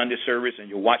let your Sunday service and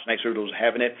your watch night service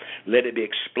having it, let it be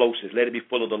explosive. Let it be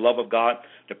full of the love of God,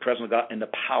 the presence of God, and the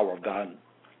power of God.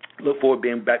 Look forward to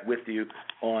being back with you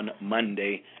on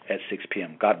Monday at 6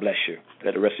 p.m. God bless you.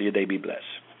 Let the rest of your day be blessed.